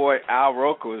 your boy Al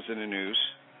Roker was in the news.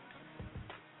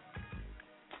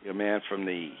 Your man from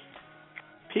the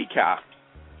Peacock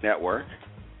Network.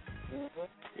 Mm-hmm.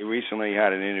 He recently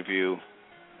had an interview,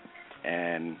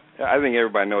 and I think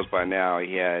everybody knows by now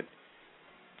he had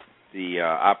the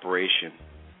operation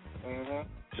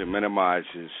to minimize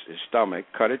his stomach,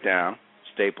 cut it down,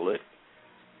 staple it.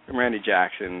 And Randy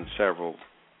Jackson and several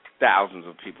thousands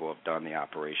of people have done the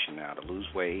operation now to lose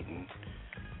weight and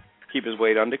keep his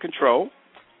weight under control.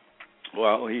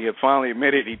 Well, he had finally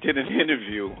admitted he did an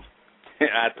interview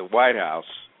at the White House,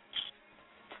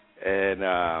 and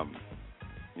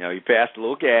he passed a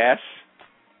little gas.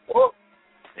 Whoa.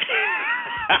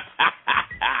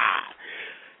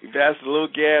 He passed a little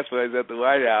gas when he was at the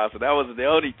White House, and that wasn't the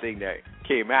only thing that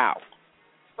came out.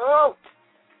 Oh.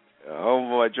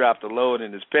 Homeboy dropped a load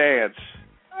in his pants.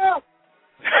 Oh.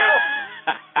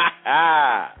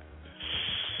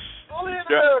 Only in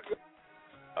America.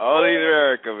 Only in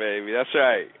America, baby. That's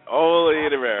right. Only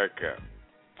in America.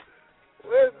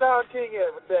 Where's Don King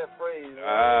at with that phrase? We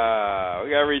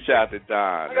gotta reach out to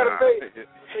Don. I gotta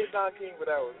say Don King for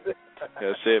that one.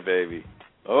 That's it, baby.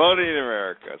 Only in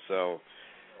America. So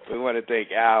we want to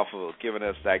thank Al for giving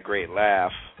us that great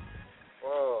laugh.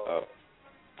 Whoa.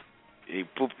 He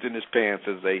pooped in his pants,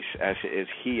 as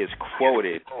he is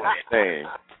quoted saying.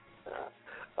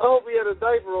 I hope he had a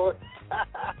diaper on.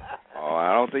 Oh,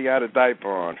 I don't think he had a diaper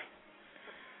on.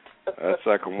 That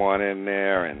sucker went in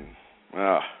there, and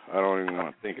I don't even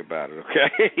want to think about it,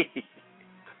 okay?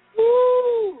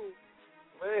 Woo!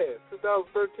 Man,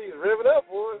 2013 is revving up,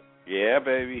 boy. Yeah,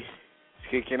 baby.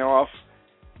 It's kicking off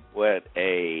with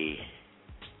a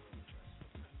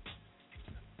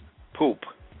poop,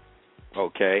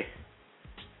 okay?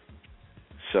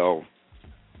 So,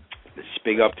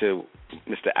 speak up to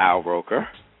Mr. Al Roker.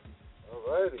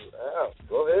 All righty, Al,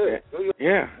 go ahead.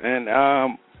 Yeah,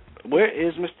 and where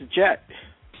is Mr. Jet?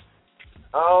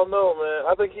 I don't know, man.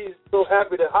 I think he's so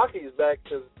happy that hockey's back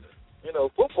because,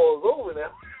 football's over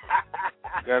now.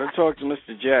 Got to talk to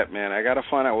Mr. Jet, man. I got to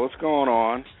find out what's going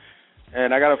on.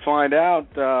 And I got to find out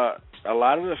a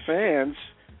lot of the fans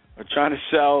are trying to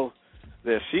sell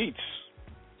their seats.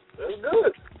 That's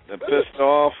good. They're pissed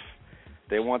off.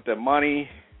 They want their money,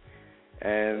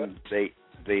 and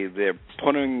they're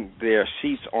putting their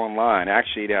seats online.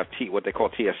 Actually, they have what they call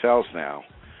TSLs now.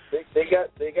 They got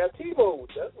T-Boz.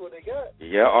 That's what they got.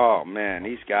 Yeah. Oh man,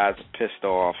 these guys are pissed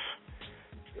off.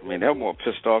 I mean, they're more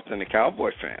pissed off than the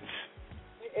Cowboy fans.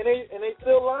 And they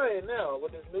still lying now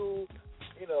with this new,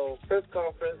 press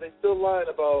conference. They still lying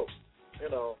about,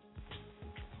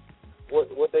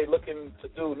 what they looking to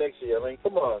do next year. I mean,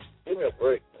 come on, give me a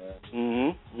break, man.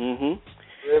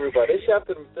 Everybody, they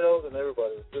shafted themselves and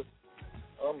everybody. It's just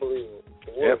unbelievable.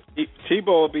 Yep. Tebow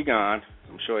will be gone.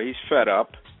 I'm sure he's fed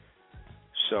up.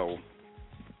 So,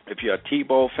 if you're a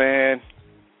Tebow fan,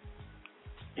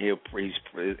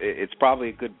 it's probably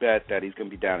a good bet that he's going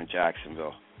to be down in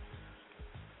Jacksonville.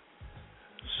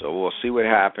 So we'll see what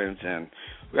happens, and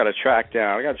I got to track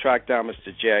down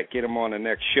Mr. Jet, get him on the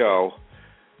next show,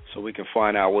 so we can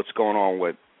find out what's going on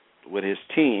with his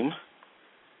team.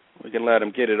 We can let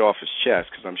him get it off his chest,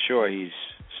 because I'm sure he's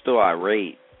still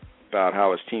irate about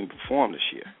how his team performed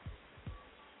this year.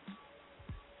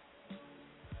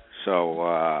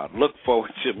 So look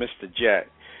forward to Mr. Jet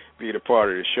being a part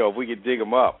of the show. If we can dig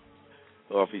him up,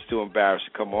 or if he's too embarrassed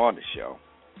to come on the show.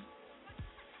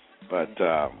 But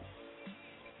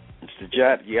Mr.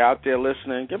 Jet, you out there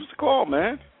listening? Give us a call,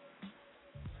 man.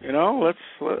 You know,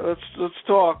 let's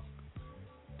talk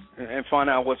and find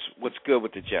out what's good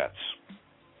with the Jets.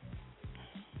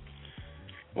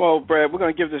 Well, Brad, we're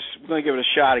gonna give it a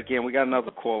shot again. We got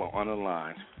another caller on the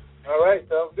line. All right,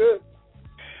 sounds good.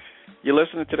 You're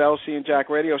listening to the LCandjack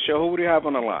Radio Show. Who do you have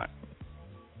on the line?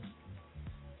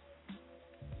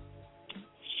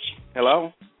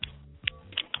 Hello?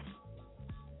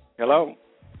 Hello?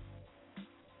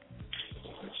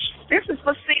 This is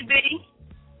for CB.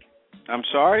 I'm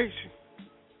sorry?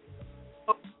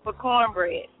 For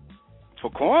cornbread. For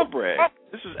cornbread?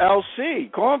 This is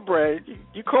LC. Cornbread.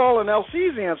 You calling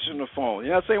LC's answering the phone.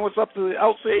 You're not saying what's up to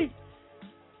LC?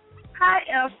 Hi,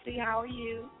 LC. How are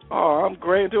you? Oh, I'm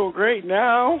great. Doing great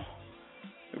now.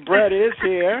 Brett is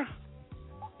here.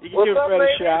 You can give Brett a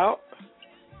shout.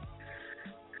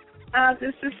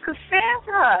 This is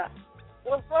Cassandra.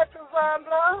 What's up,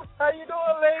 Cassandra? How you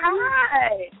doing, lady?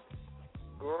 Hi.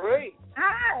 Great.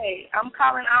 Hi. I'm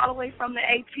calling all the way from the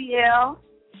ATL.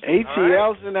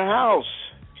 ATL's in the house.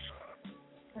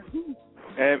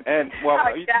 And well,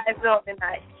 how you guys doing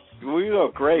tonight? We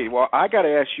look great. Well, I got to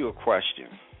ask you a question.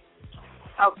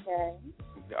 Okay.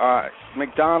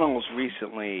 McDonald's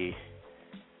recently,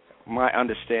 my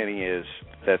understanding is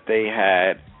that they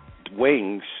had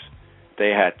wings, they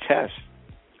had tests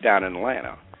down in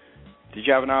Atlanta. Did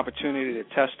you have an opportunity to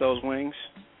test those wings?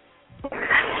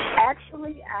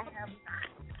 Actually, I have not.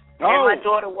 Oh. And my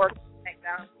daughter works at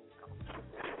McDonald's.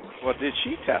 Well, did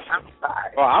she test them? I'm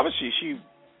sorry. Well, obviously she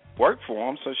worked for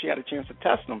them, so she had a chance to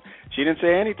test them. She didn't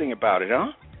say anything about it,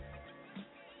 huh?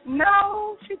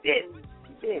 No, she didn't.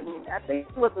 I think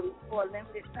it was for a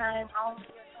limited time only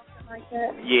or something like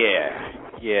that.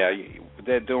 Yeah. What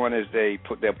they're doing is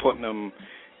they're putting them,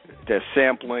 they're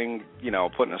sampling,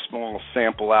 putting a small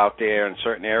sample out there in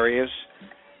certain areas.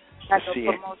 Like a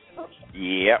promotional.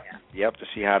 Yep, to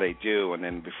see how they do, and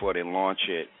then before they launch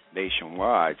it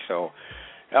nationwide. So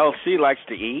LC likes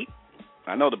to eat.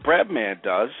 I know the bread man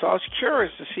does, so I was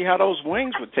curious to see how those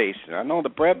wings were tasting. I know the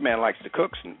bread man likes to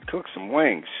cook some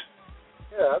wings.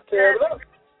 Yeah, I'll tear it up.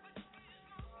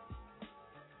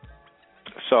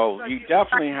 So you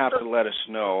definitely have to let us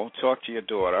know, talk to your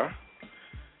daughter,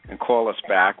 and call us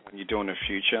back when you're doing the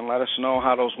future and let us know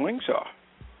how those wings are.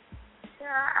 Yeah,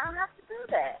 I'll have to do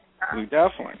that. We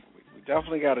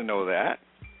definitely got to know that.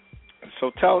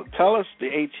 So tell us the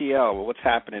ATL, what's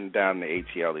happening down in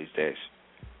the ATL these days?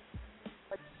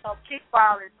 So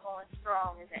kickball is going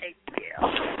strong in the ATL.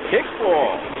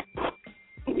 Kickball?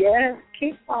 Yes,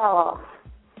 kickball.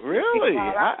 Really?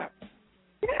 Kickball.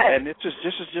 Yes. And this is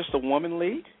just a woman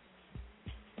league?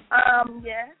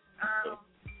 Yes.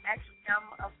 Actually, I'm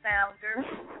a founder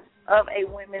of a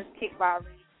women's kickball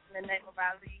league. The name of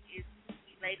our league is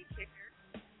Lady Kickers.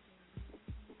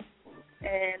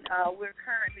 And we're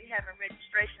currently having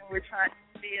registration. We're trying to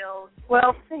fill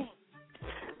 12 teams.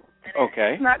 And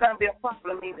okay. It's not going to be a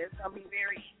problem either. It's going to be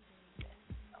very easy.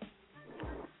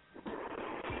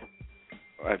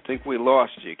 I think we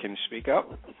lost you. Can you speak up?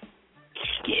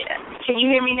 Yeah. Can you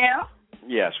hear me now?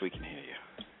 Yes, we can hear you.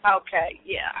 Okay.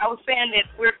 Yeah. I was saying that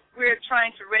we're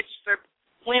trying to register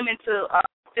women to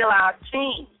fill our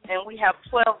team, and we have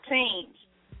 12 teams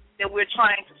that we're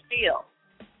trying to fill.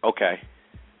 Okay.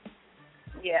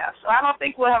 Yeah. So I don't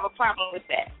think we'll have a problem with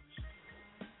that.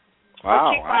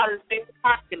 Wow. Kickball is very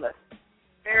popular.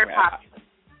 Very popular.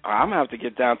 I'm going to have to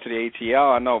get down to the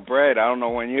ATL. I know, Brad, I don't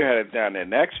know when you're headed down there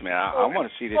next, man. I want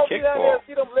to see the kickball. Down there and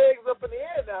see them legs up in the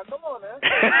air now. Come on, man.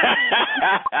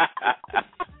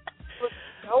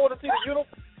 I want to see the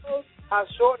uniforms, how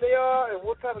short they are, and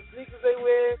what kind of sneakers they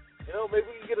wear. Maybe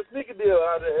we can get a sneaker deal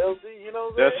out of the LC, you know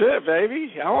what I'm saying? That's it,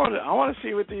 baby. I want to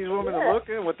see what these women are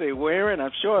looking, what they're wearing. I'm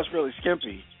sure it's really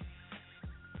skimpy.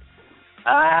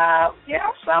 Yeah,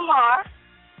 some are.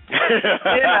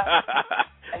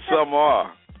 Some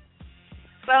are.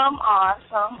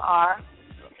 Some are.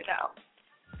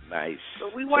 Nice.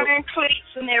 But we wearing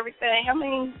cleats and everything. I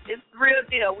mean, it's the real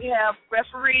deal. We have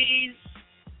referees.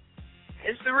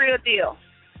 It's the real deal.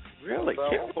 Really?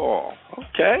 Kickball.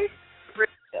 Okay. Real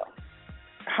deal.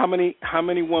 How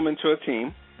many women to a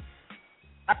team?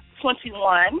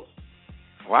 21.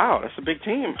 Wow, that's a big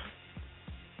team.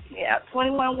 Yeah,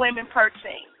 21 women per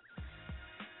team.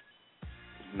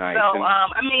 Nice. So,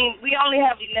 we only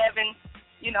have 11,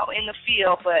 in the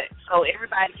field, but so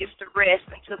everybody gets to rest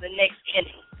until the next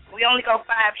inning. We only go 5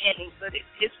 innings, but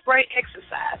it's great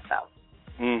exercise, though.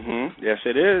 Yes,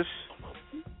 it is.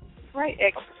 great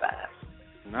exercise.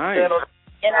 Nice.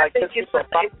 And I think it's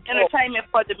entertainment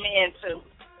for the men, too.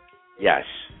 Yes.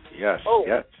 Oh,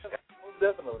 yes.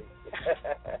 Definitely.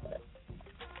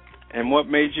 And what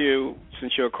made you,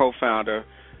 since you're a co-founder,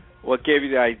 what gave you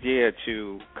the idea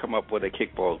to come up with a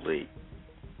kickball league?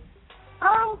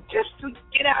 Just to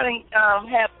get out and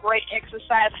have great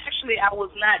exercise. Actually, I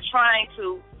was not trying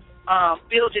to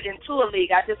build it into a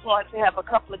league. I just wanted to have a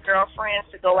couple of girlfriends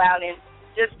to go out and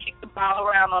just kick the ball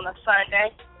around on a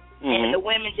Sunday. And the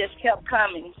women just kept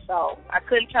coming, so I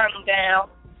couldn't turn them down.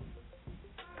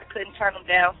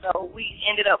 So we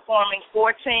ended up forming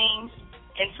 4 teams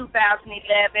in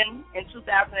 2011. In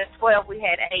 2012, we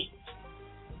had 8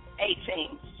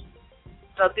 teams.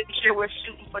 So this year we're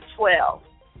shooting for 12.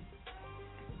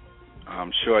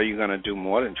 I'm sure you're going to do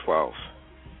more than 12.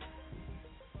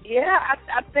 Yeah,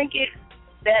 I think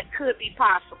that could be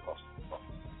possible.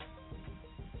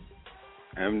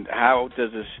 And how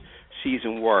does this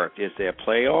season work? Is there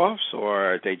playoffs,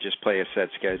 or they just play a set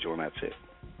schedule and that's it?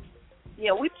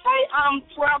 Yeah, we play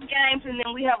 12 games, and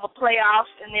then we have a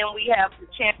playoffs, and then we have the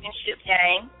championship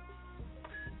game.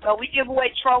 So we give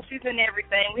away trophies and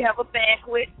everything. We have a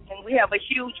banquet, and we have a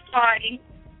huge party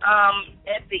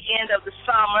at the end of the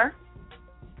summer.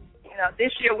 You know,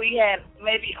 this year we had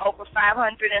maybe over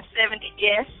 570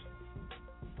 guests.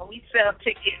 So we sell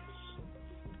tickets.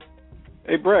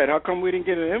 Hey, Brett, how come we didn't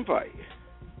get an invite?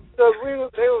 Because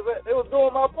they was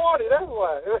doing my party, that's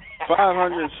why.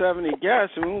 570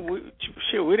 guests, and we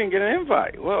didn't get an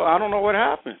invite. Well, I don't know what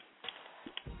happened.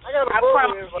 I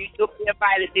promise you'll be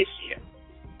invited this year.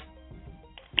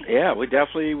 Yeah, we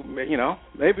definitely,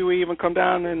 maybe we even come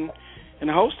down and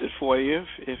host it for you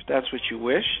if that's what you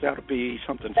wish. That would be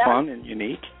something fun and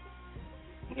unique.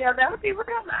 Yeah, that would be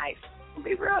real nice. It would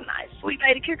be real nice. Sweet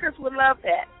Lady Kickers would love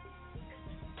that.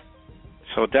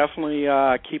 So definitely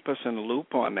keep us in the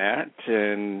loop on that.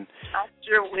 And I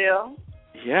sure will.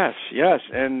 Yes.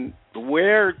 And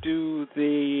where do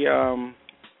the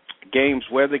games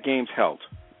held?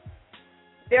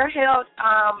 They're held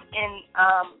in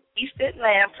East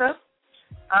Atlanta,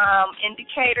 in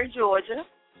Decatur, Georgia,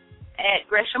 at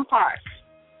Gresham Park.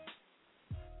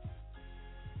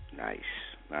 Nice.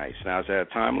 Now, is there a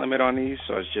time limit on these,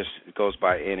 or it goes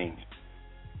by inning?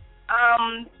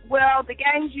 Well, the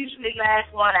games usually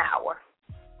last 1 hour.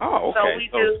 Oh, okay. So we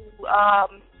do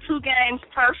 2 games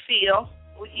per field.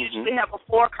 We usually have a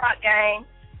 4 o'clock game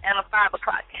and a 5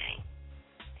 o'clock game.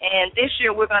 And this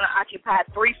year we're going to occupy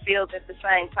 3 fields at the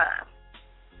same time.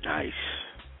 Nice.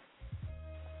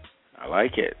 I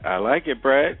like it,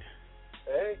 Brad.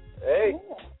 Hey.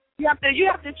 You have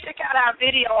to check out our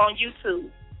video on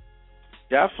YouTube.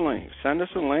 Definitely. Send us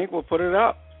a link. We'll put it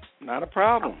up. Not a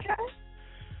problem. Okay.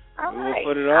 All right.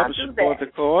 We'll put it up and support the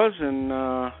cause, and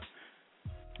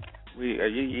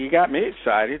you got me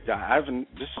excited. This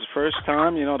is the first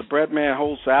time, the bread man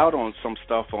holds out on some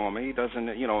stuff on me. He doesn't,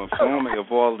 inform me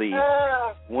of all the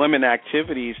women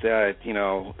activities that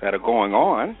are going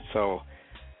on. So,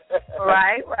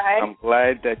 right. I'm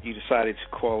glad that you decided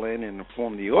to call in and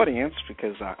inform the audience,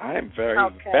 because I am very,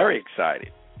 very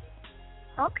excited.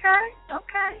 Okay.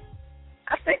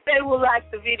 I think they will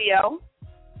like the video.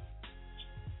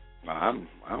 I'm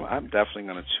definitely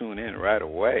going to tune in right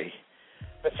away.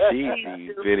 See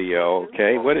the video,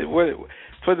 okay? What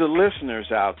for the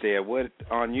listeners out there? What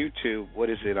on YouTube? What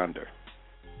is it under?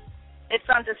 It's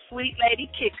under Sweet Lady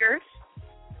Kickers.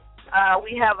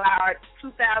 We have our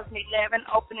 2011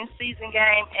 opening season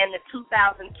game and the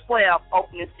 2012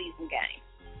 opening season game.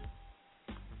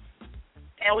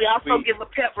 And we also give a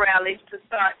pep rally to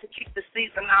kick the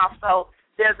season off. So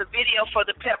there's a video for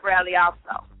the pep rally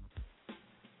also.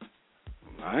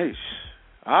 Nice.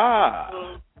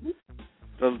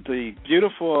 The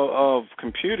beautiful of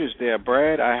computers there,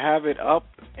 Brad. I have it up,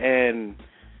 and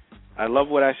I love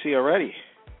what I see already.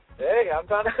 Hey, I'm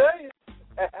trying to tell you.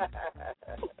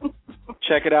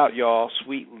 Check it out, y'all.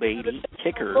 Sweet Lady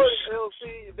Kickers.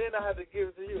 LC, then I have to give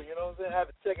it to you. You know what I'm saying? I have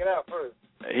to check it out first.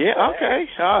 Yeah, okay.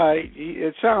 All right.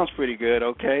 It sounds pretty good,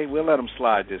 okay? We'll let them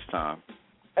slide this time.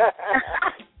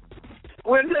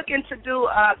 We're looking to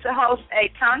host a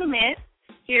tournament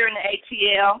here in the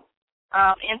ATL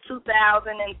in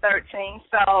 2013.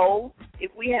 So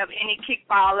if we have any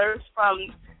kickballers from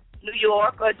New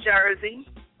York or Jersey,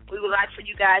 we would like for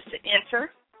you guys to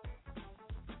enter.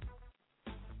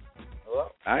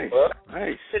 Nice.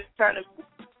 To the tournament.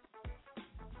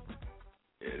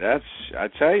 Yeah, I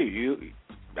tell you,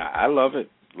 I love it.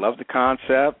 Love the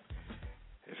concept.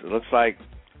 It looks like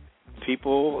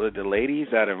people, the ladies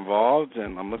that are involved,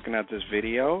 and I'm looking at this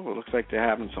video, it looks like they're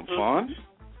having some fun.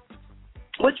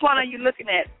 Which one are you looking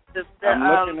at? I'm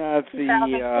looking at the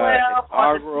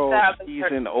inaugural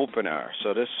season opener.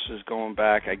 So this is going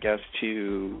back, I guess,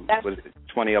 to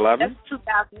 2011? That's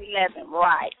 2011,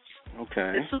 right.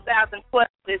 Okay. The 2012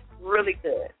 is really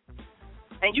good.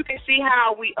 And you can see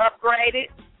how we upgraded.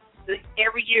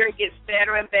 Every year it gets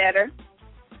better and better.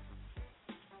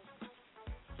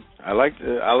 I like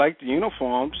the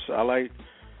uniforms. I like,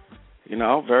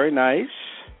 very nice.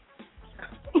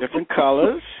 Different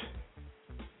colors.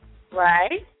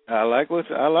 Right. I like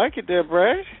it there,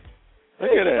 Brad.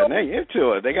 Look at that. They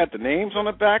into it. They got the names on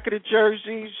the back of the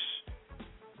jerseys.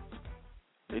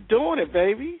 They're doing it,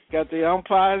 baby. Got the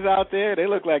umpires out there. They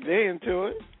look like they're into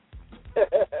it.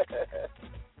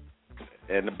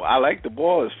 And I like the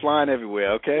ball is flying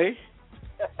everywhere, okay?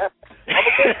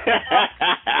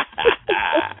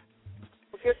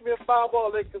 Get me a foul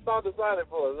ball, they can start designing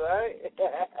for us, right?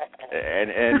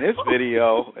 and this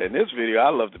video, I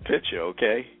love the picture,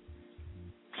 okay?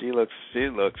 She looks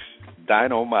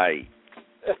dynamite,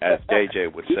 as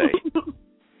JJ would say.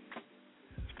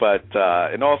 But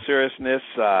in all seriousness,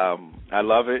 I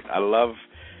love it. I love,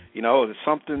 it's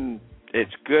something.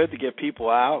 It's good to get people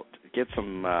out, get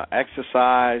some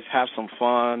exercise, have some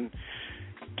fun,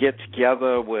 get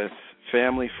together with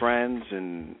family, friends,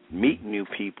 and meet new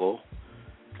people,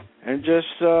 and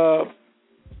just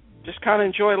kind of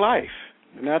enjoy life.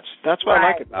 And that's what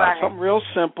I like about it. Something real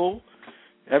simple.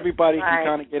 Everybody can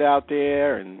kind of get out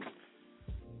there and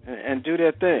do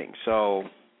their thing. So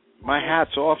my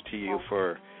hat's off to you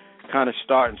for kind of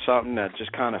starting something that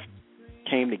just kind of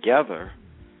came together.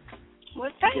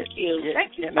 Well, thank you.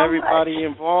 Thank you so much. Getting everybody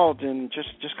involved and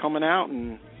just coming out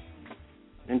and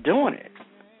doing it.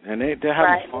 And they're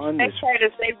having fun. The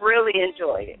spectators, they really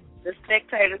enjoy it. The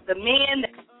spectators, the men.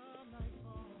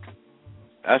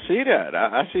 I see that.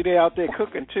 I see they out there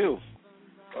cooking, too.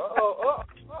 Uh-oh.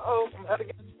 I'm having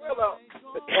to get the grill out.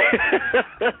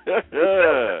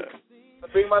 I'll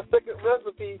bring my second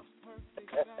recipe.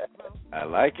 I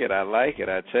like it. I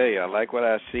tell you, I like what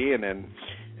I see. And then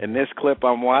in this clip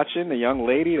I'm watching, the young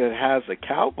lady that has a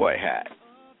cowboy hat.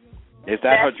 Is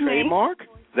that her trademark?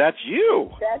 That's you.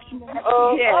 That's me.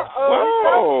 Yes.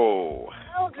 Whoa.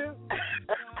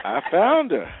 I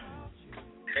found her.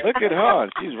 Look at her.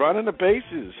 She's running the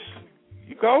bases.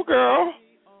 You go, girl.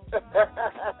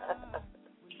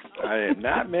 I am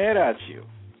not mad at you.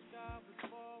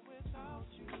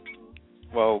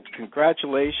 Well,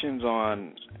 congratulations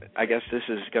on, I guess this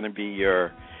is going to be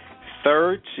your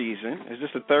third season. Is this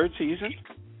the third season?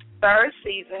 Third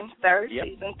season.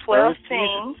 12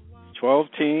 teams. 12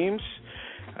 teams.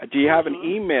 Do you have an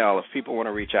email if people want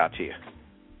to reach out to you?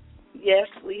 Yes,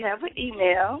 we have an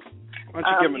email. Why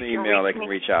don't you give them an email they can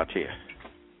reach out to you?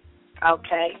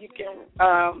 Okay, you can.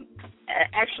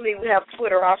 Actually, we have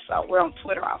Twitter also. We're on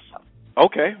Twitter also.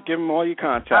 Okay, give them all your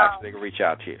contacts. They can reach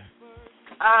out to you.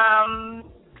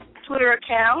 Twitter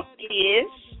account is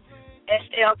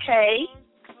SLK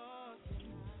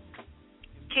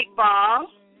Kickball,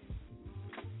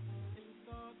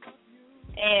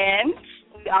 and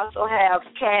we also have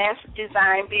Cass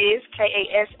Design Biz,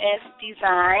 KASS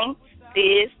Design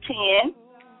Biz 10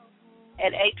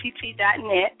 at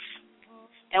att.net,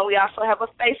 and we also have a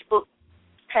Facebook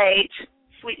page,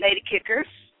 Sweet Lady Kickers.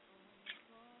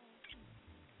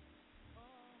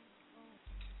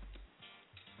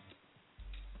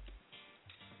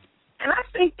 And I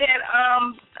think that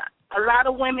a lot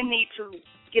of women need to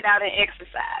get out and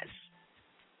exercise.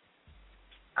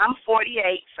 I'm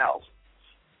 48, so.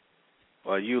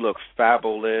 Well, you look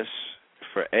fabulous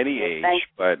for any age,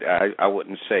 but I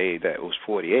wouldn't say that it was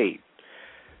 48.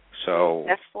 So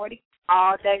that's 40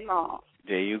 all day long.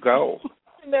 There you go.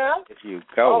 Now, if you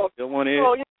go, doing it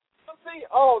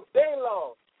all day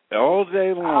long. All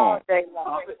day long. All day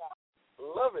long.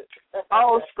 Love it.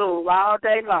 Old school, all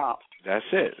day long. That's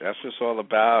it. That's what it's all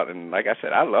about. And like I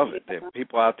said, I love it. There are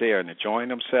people out there and enjoying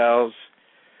themselves.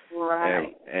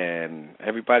 Right. And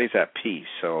everybody's at peace.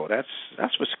 So that's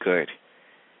what's good.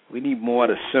 We need more of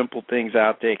the simple things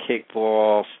out there,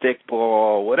 kickball,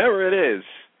 stickball, whatever it is.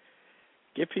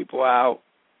 Get people out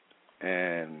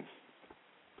and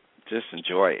just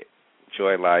enjoy it.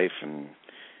 Enjoy life and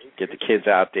get the kids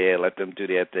out there, let them do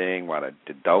their thing while the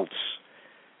adults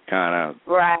kind of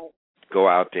go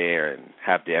out there and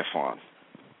have their fun.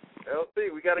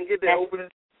 LC, we got to get there opening.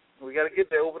 We got to get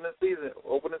there opening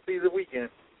season weekend.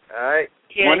 All right.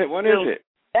 Yeah, when is it?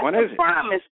 That's when is it?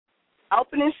 Promise.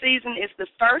 Opening season is the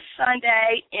first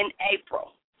Sunday in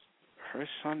April.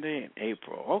 First Sunday in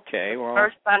April. Okay. Well.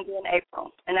 First Sunday in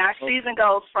April, and our season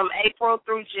goes from April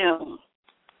through June.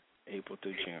 April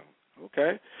through June.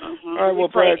 Okay. Mm-hmm. All right. We Well,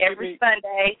 play Brad, every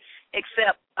Sunday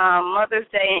except Mother's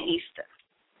Day and Easter.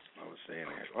 staying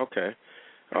there. Okay.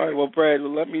 All right, well, Brad,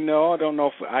 let me know. I don't know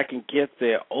if I can get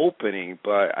their opening,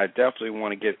 but I definitely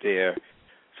want to get there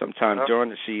sometime during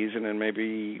the season. And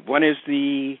maybe when is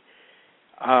the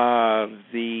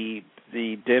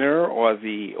dinner or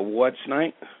the awards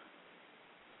night?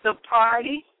 The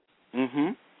party.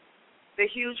 Mm-hmm. The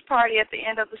huge party at the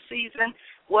end of the season.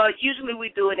 Well, usually we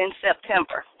do it in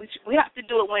September. We have to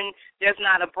do it when there's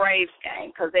not a Braves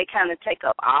game because they kind of take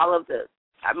up all of the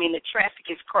traffic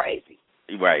is crazy.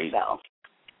 Right. So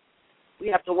we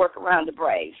have to work around the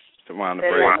Braves. Around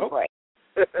the Braves.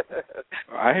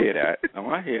 I hear that. Oh,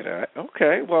 I hear that.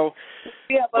 Okay, well.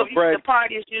 Yeah, but Brad, the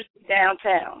party is usually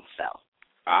downtown, so.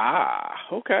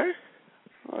 Okay.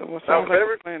 Well, sounds like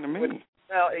a plan to me.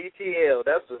 Now, ATL,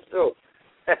 that's the show.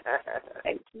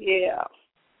 ATL.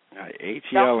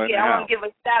 ATL and I want to give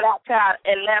a shout-out to our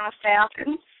Atlanta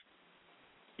Falcons.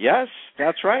 Yes,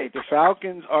 that's right. The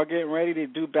Falcons are getting ready to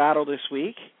do battle this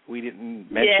week. We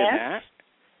didn't mention that.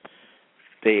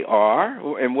 They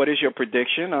are. And what is your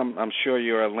prediction? I'm sure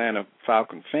you're an Atlanta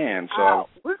Falcon fan. So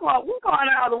we're going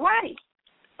all the way.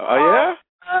 Oh, yeah?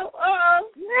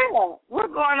 Yeah, we're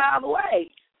going all the way.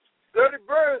 Dirty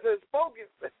Birds has spoken.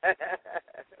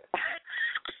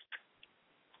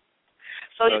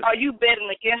 So are you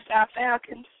betting against our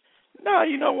Falcons? No,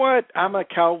 you know what? I'm a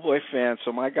Cowboy fan,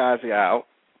 so my guys are out.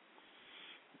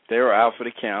 They were out for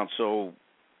the count, so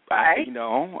I'm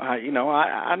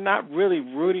not really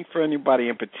rooting for anybody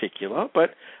in particular,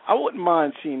 but I wouldn't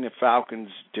mind seeing the Falcons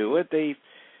do it. They,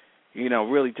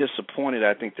 really disappointed,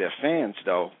 I think, their fans,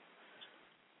 though.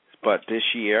 But this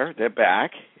year, they're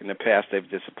back. In the past, they've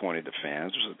disappointed the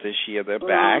fans. So this year, they're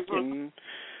back, and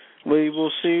we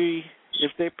will see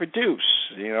if they produce.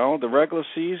 The regular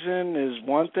season is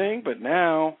one thing, but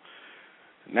now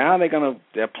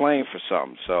they're playing for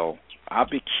something. So I'll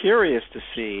be curious to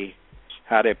see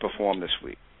how they perform this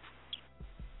week.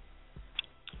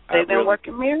 They've been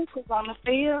working miracles on the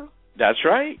field. That's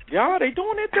right. Yeah, they're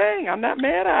doing their thing. I'm not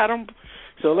mad at them.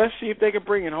 So let's see if they can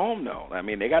bring it home, though. I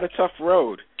mean, they got a tough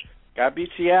road. Got to beat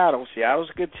Seattle. Seattle's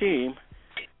a good team.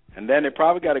 And then they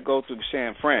probably got to go through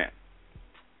San Fran.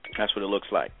 That's what it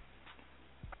looks like.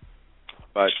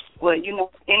 But well,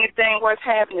 anything worth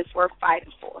having is worth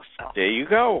fighting for. So there you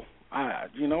go.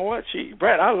 You know what,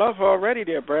 Brett? I love her already,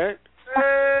 there, Brett.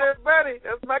 Hey, buddy,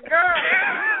 that's my girl.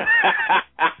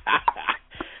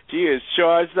 She is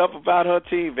charged up about her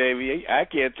team, baby. I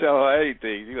can't tell her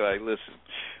anything. You're like, listen,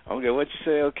 I don't care what you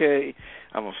say, okay?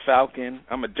 I'm a Falcon.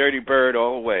 I'm a dirty bird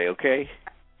all the way, okay?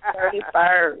 Dirty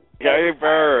bird. Dirty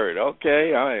bird,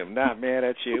 okay? I am not mad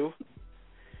at you.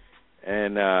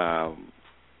 And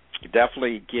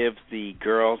definitely give the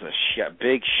girls a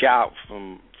big shout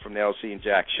from the LC and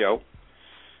Jack show.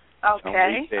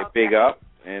 Okay. They're big up,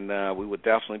 and we would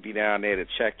definitely be down there to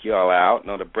check y'all out.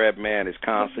 The bread man is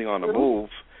constantly on the move,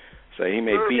 so he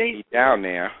may beat me down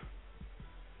there.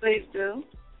 Please do.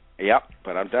 Yep,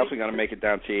 but I'm definitely going to make it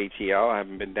down to ATL. I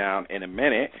haven't been down in a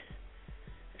minute,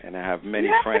 and I have many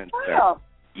friends there.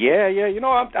 Yeah.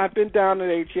 I've been down to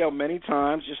ATL many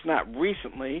times, just not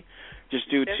recently, just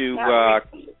due to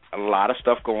a lot of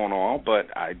stuff going on. But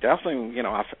I definitely,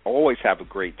 I always have a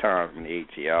great time in the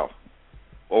ATL.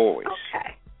 Always.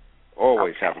 Okay.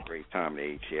 Always have a great time in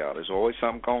the ATL. There's always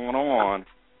something going on.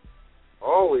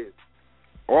 Always.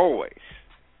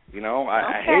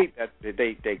 I hate that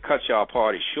they cut y'all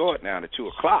party short now to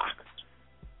 2:00.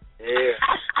 Yeah.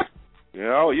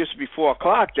 It used to be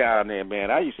 4:00 down there, man.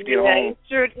 I used to get home. It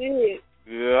sure did.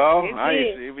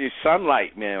 It'd be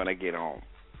sunlight, man, when I get home.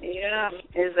 Yeah,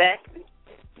 exactly.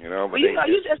 But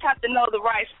you just have to know the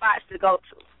right spots to go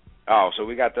to. Oh, so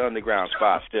we got the underground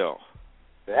spot still.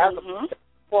 The after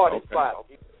party spot.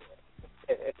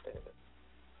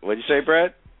 What'd you say,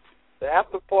 Brad? The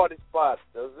after party spot.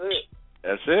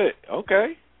 That's it.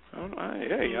 Okay. All right.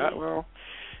 Yeah. Well,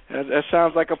 that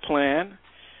sounds like a plan.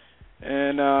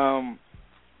 And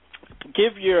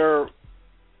give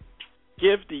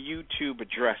the YouTube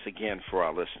address again for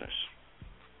our listeners.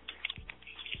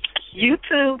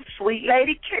 YouTube, Sweet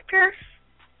Lady Kickers.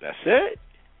 That's it.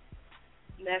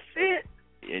 That's it.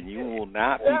 And you will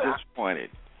not be disappointed.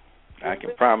 I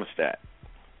can promise that.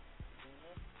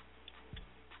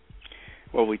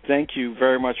 Well, we thank you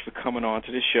very much for coming on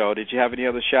to the show. Did you have any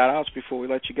other shout-outs before we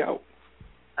let you go?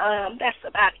 That's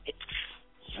about it.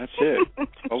 That's it.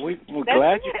 Well, we're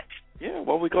glad you. Yeah.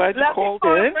 Well, we're glad you called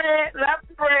in. Love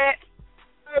you, Brett.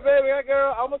 Hey, baby,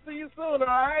 girl. I'm gonna see you soon. All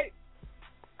right.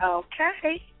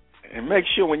 Okay. And make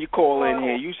sure when you call in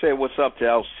here, you say what's up to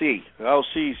LC.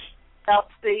 LC's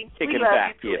kicking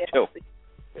back here too.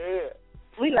 Yeah.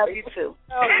 We love you too.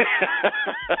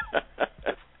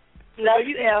 Love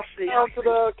you, LC. Come to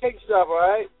the cake shop, all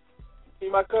right? See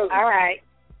my cousin. All right.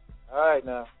 All right,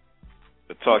 now.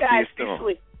 We'll talk to you soon.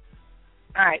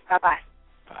 All right, bye-bye.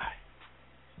 Bye.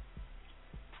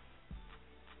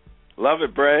 Love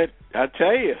it, Brad. I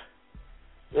tell you.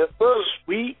 Yes, sir.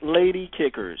 Sweet Lady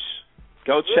Kickers.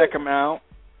 Go check them out.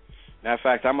 Matter of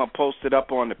fact, I'm going to post it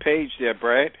up on the page there,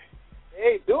 Brad.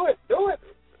 Hey, do it.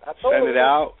 Send it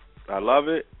out. I love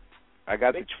it. I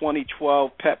got the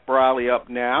 2012 Pep Rally up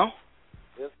now.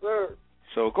 Yes, sir.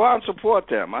 So go out and support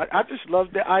them. I just love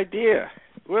the idea.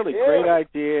 Really great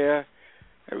idea.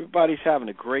 Everybody's having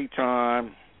a great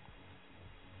time.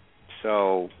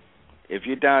 So if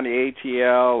you're down the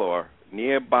ATL or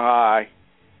nearby,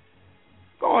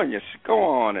 go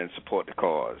on and support the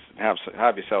cause. And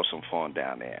have yourself some fun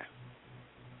down there.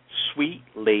 Sweet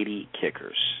Lady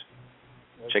Kickers.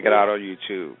 Check it out on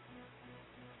YouTube.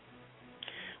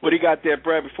 What do you got there,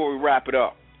 Brad, before we wrap it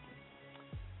up?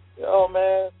 Yo,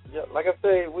 man. Yeah, like I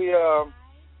say, we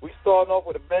starting off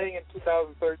with a bang in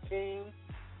 2013,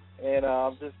 and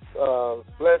I'm just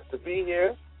blessed to be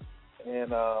here,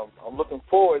 and I'm looking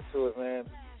forward to it, man.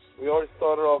 We already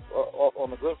started off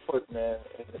on a good foot, man,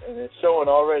 and it's showing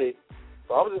already.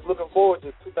 So I'm just looking forward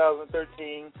to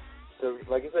 2013. So,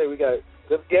 like I say, we got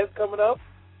good guests coming up.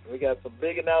 We got some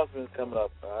big announcements coming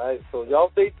up, all right? So y'all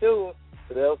stay tuned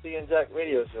to the LC and Jack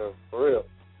radio show, for real.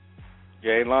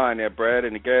 You ain't lying there, Brad.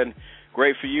 And again,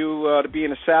 great for you to be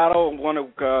in the saddle. I want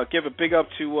to give a big up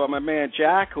to my man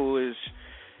Jack, who is,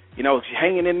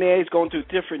 hanging in there. He's going through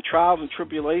different trials and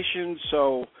tribulations.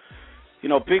 So,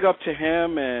 big up to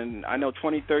him. And I know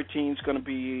 2013 is going to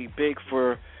be big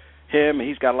for him.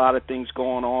 He's got a lot of things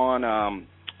going on.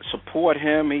 Support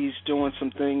him. He's doing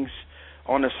some things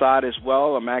on the side as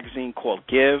well, a magazine called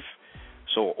Give.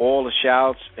 So all the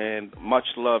shouts and much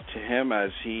love to him as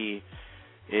he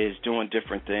is doing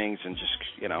different things and just,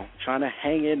 trying to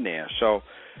hang in there. So,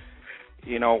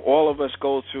 all of us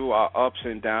go through our ups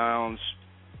and downs.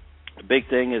 The big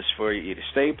thing is for you to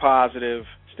stay positive,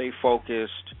 stay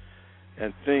focused,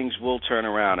 and things will turn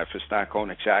around if it's not going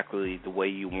exactly the way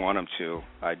you want them to.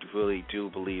 I really do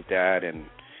believe that. And,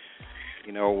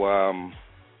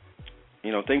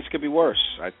 things could be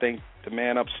worse. I thank the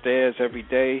man upstairs every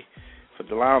day for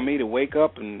allowing me to wake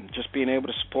up and just being able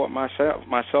to support myself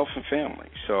and family.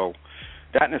 So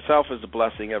that in itself is a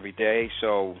blessing every day.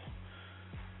 So,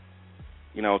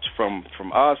 it's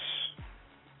from us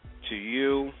to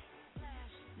you.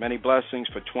 Many blessings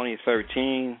for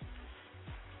 2013.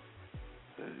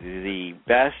 The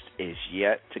best is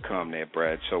yet to come there,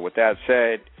 Brad. So with that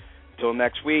said, until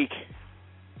next week,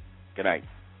 good night.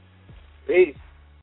 Peace.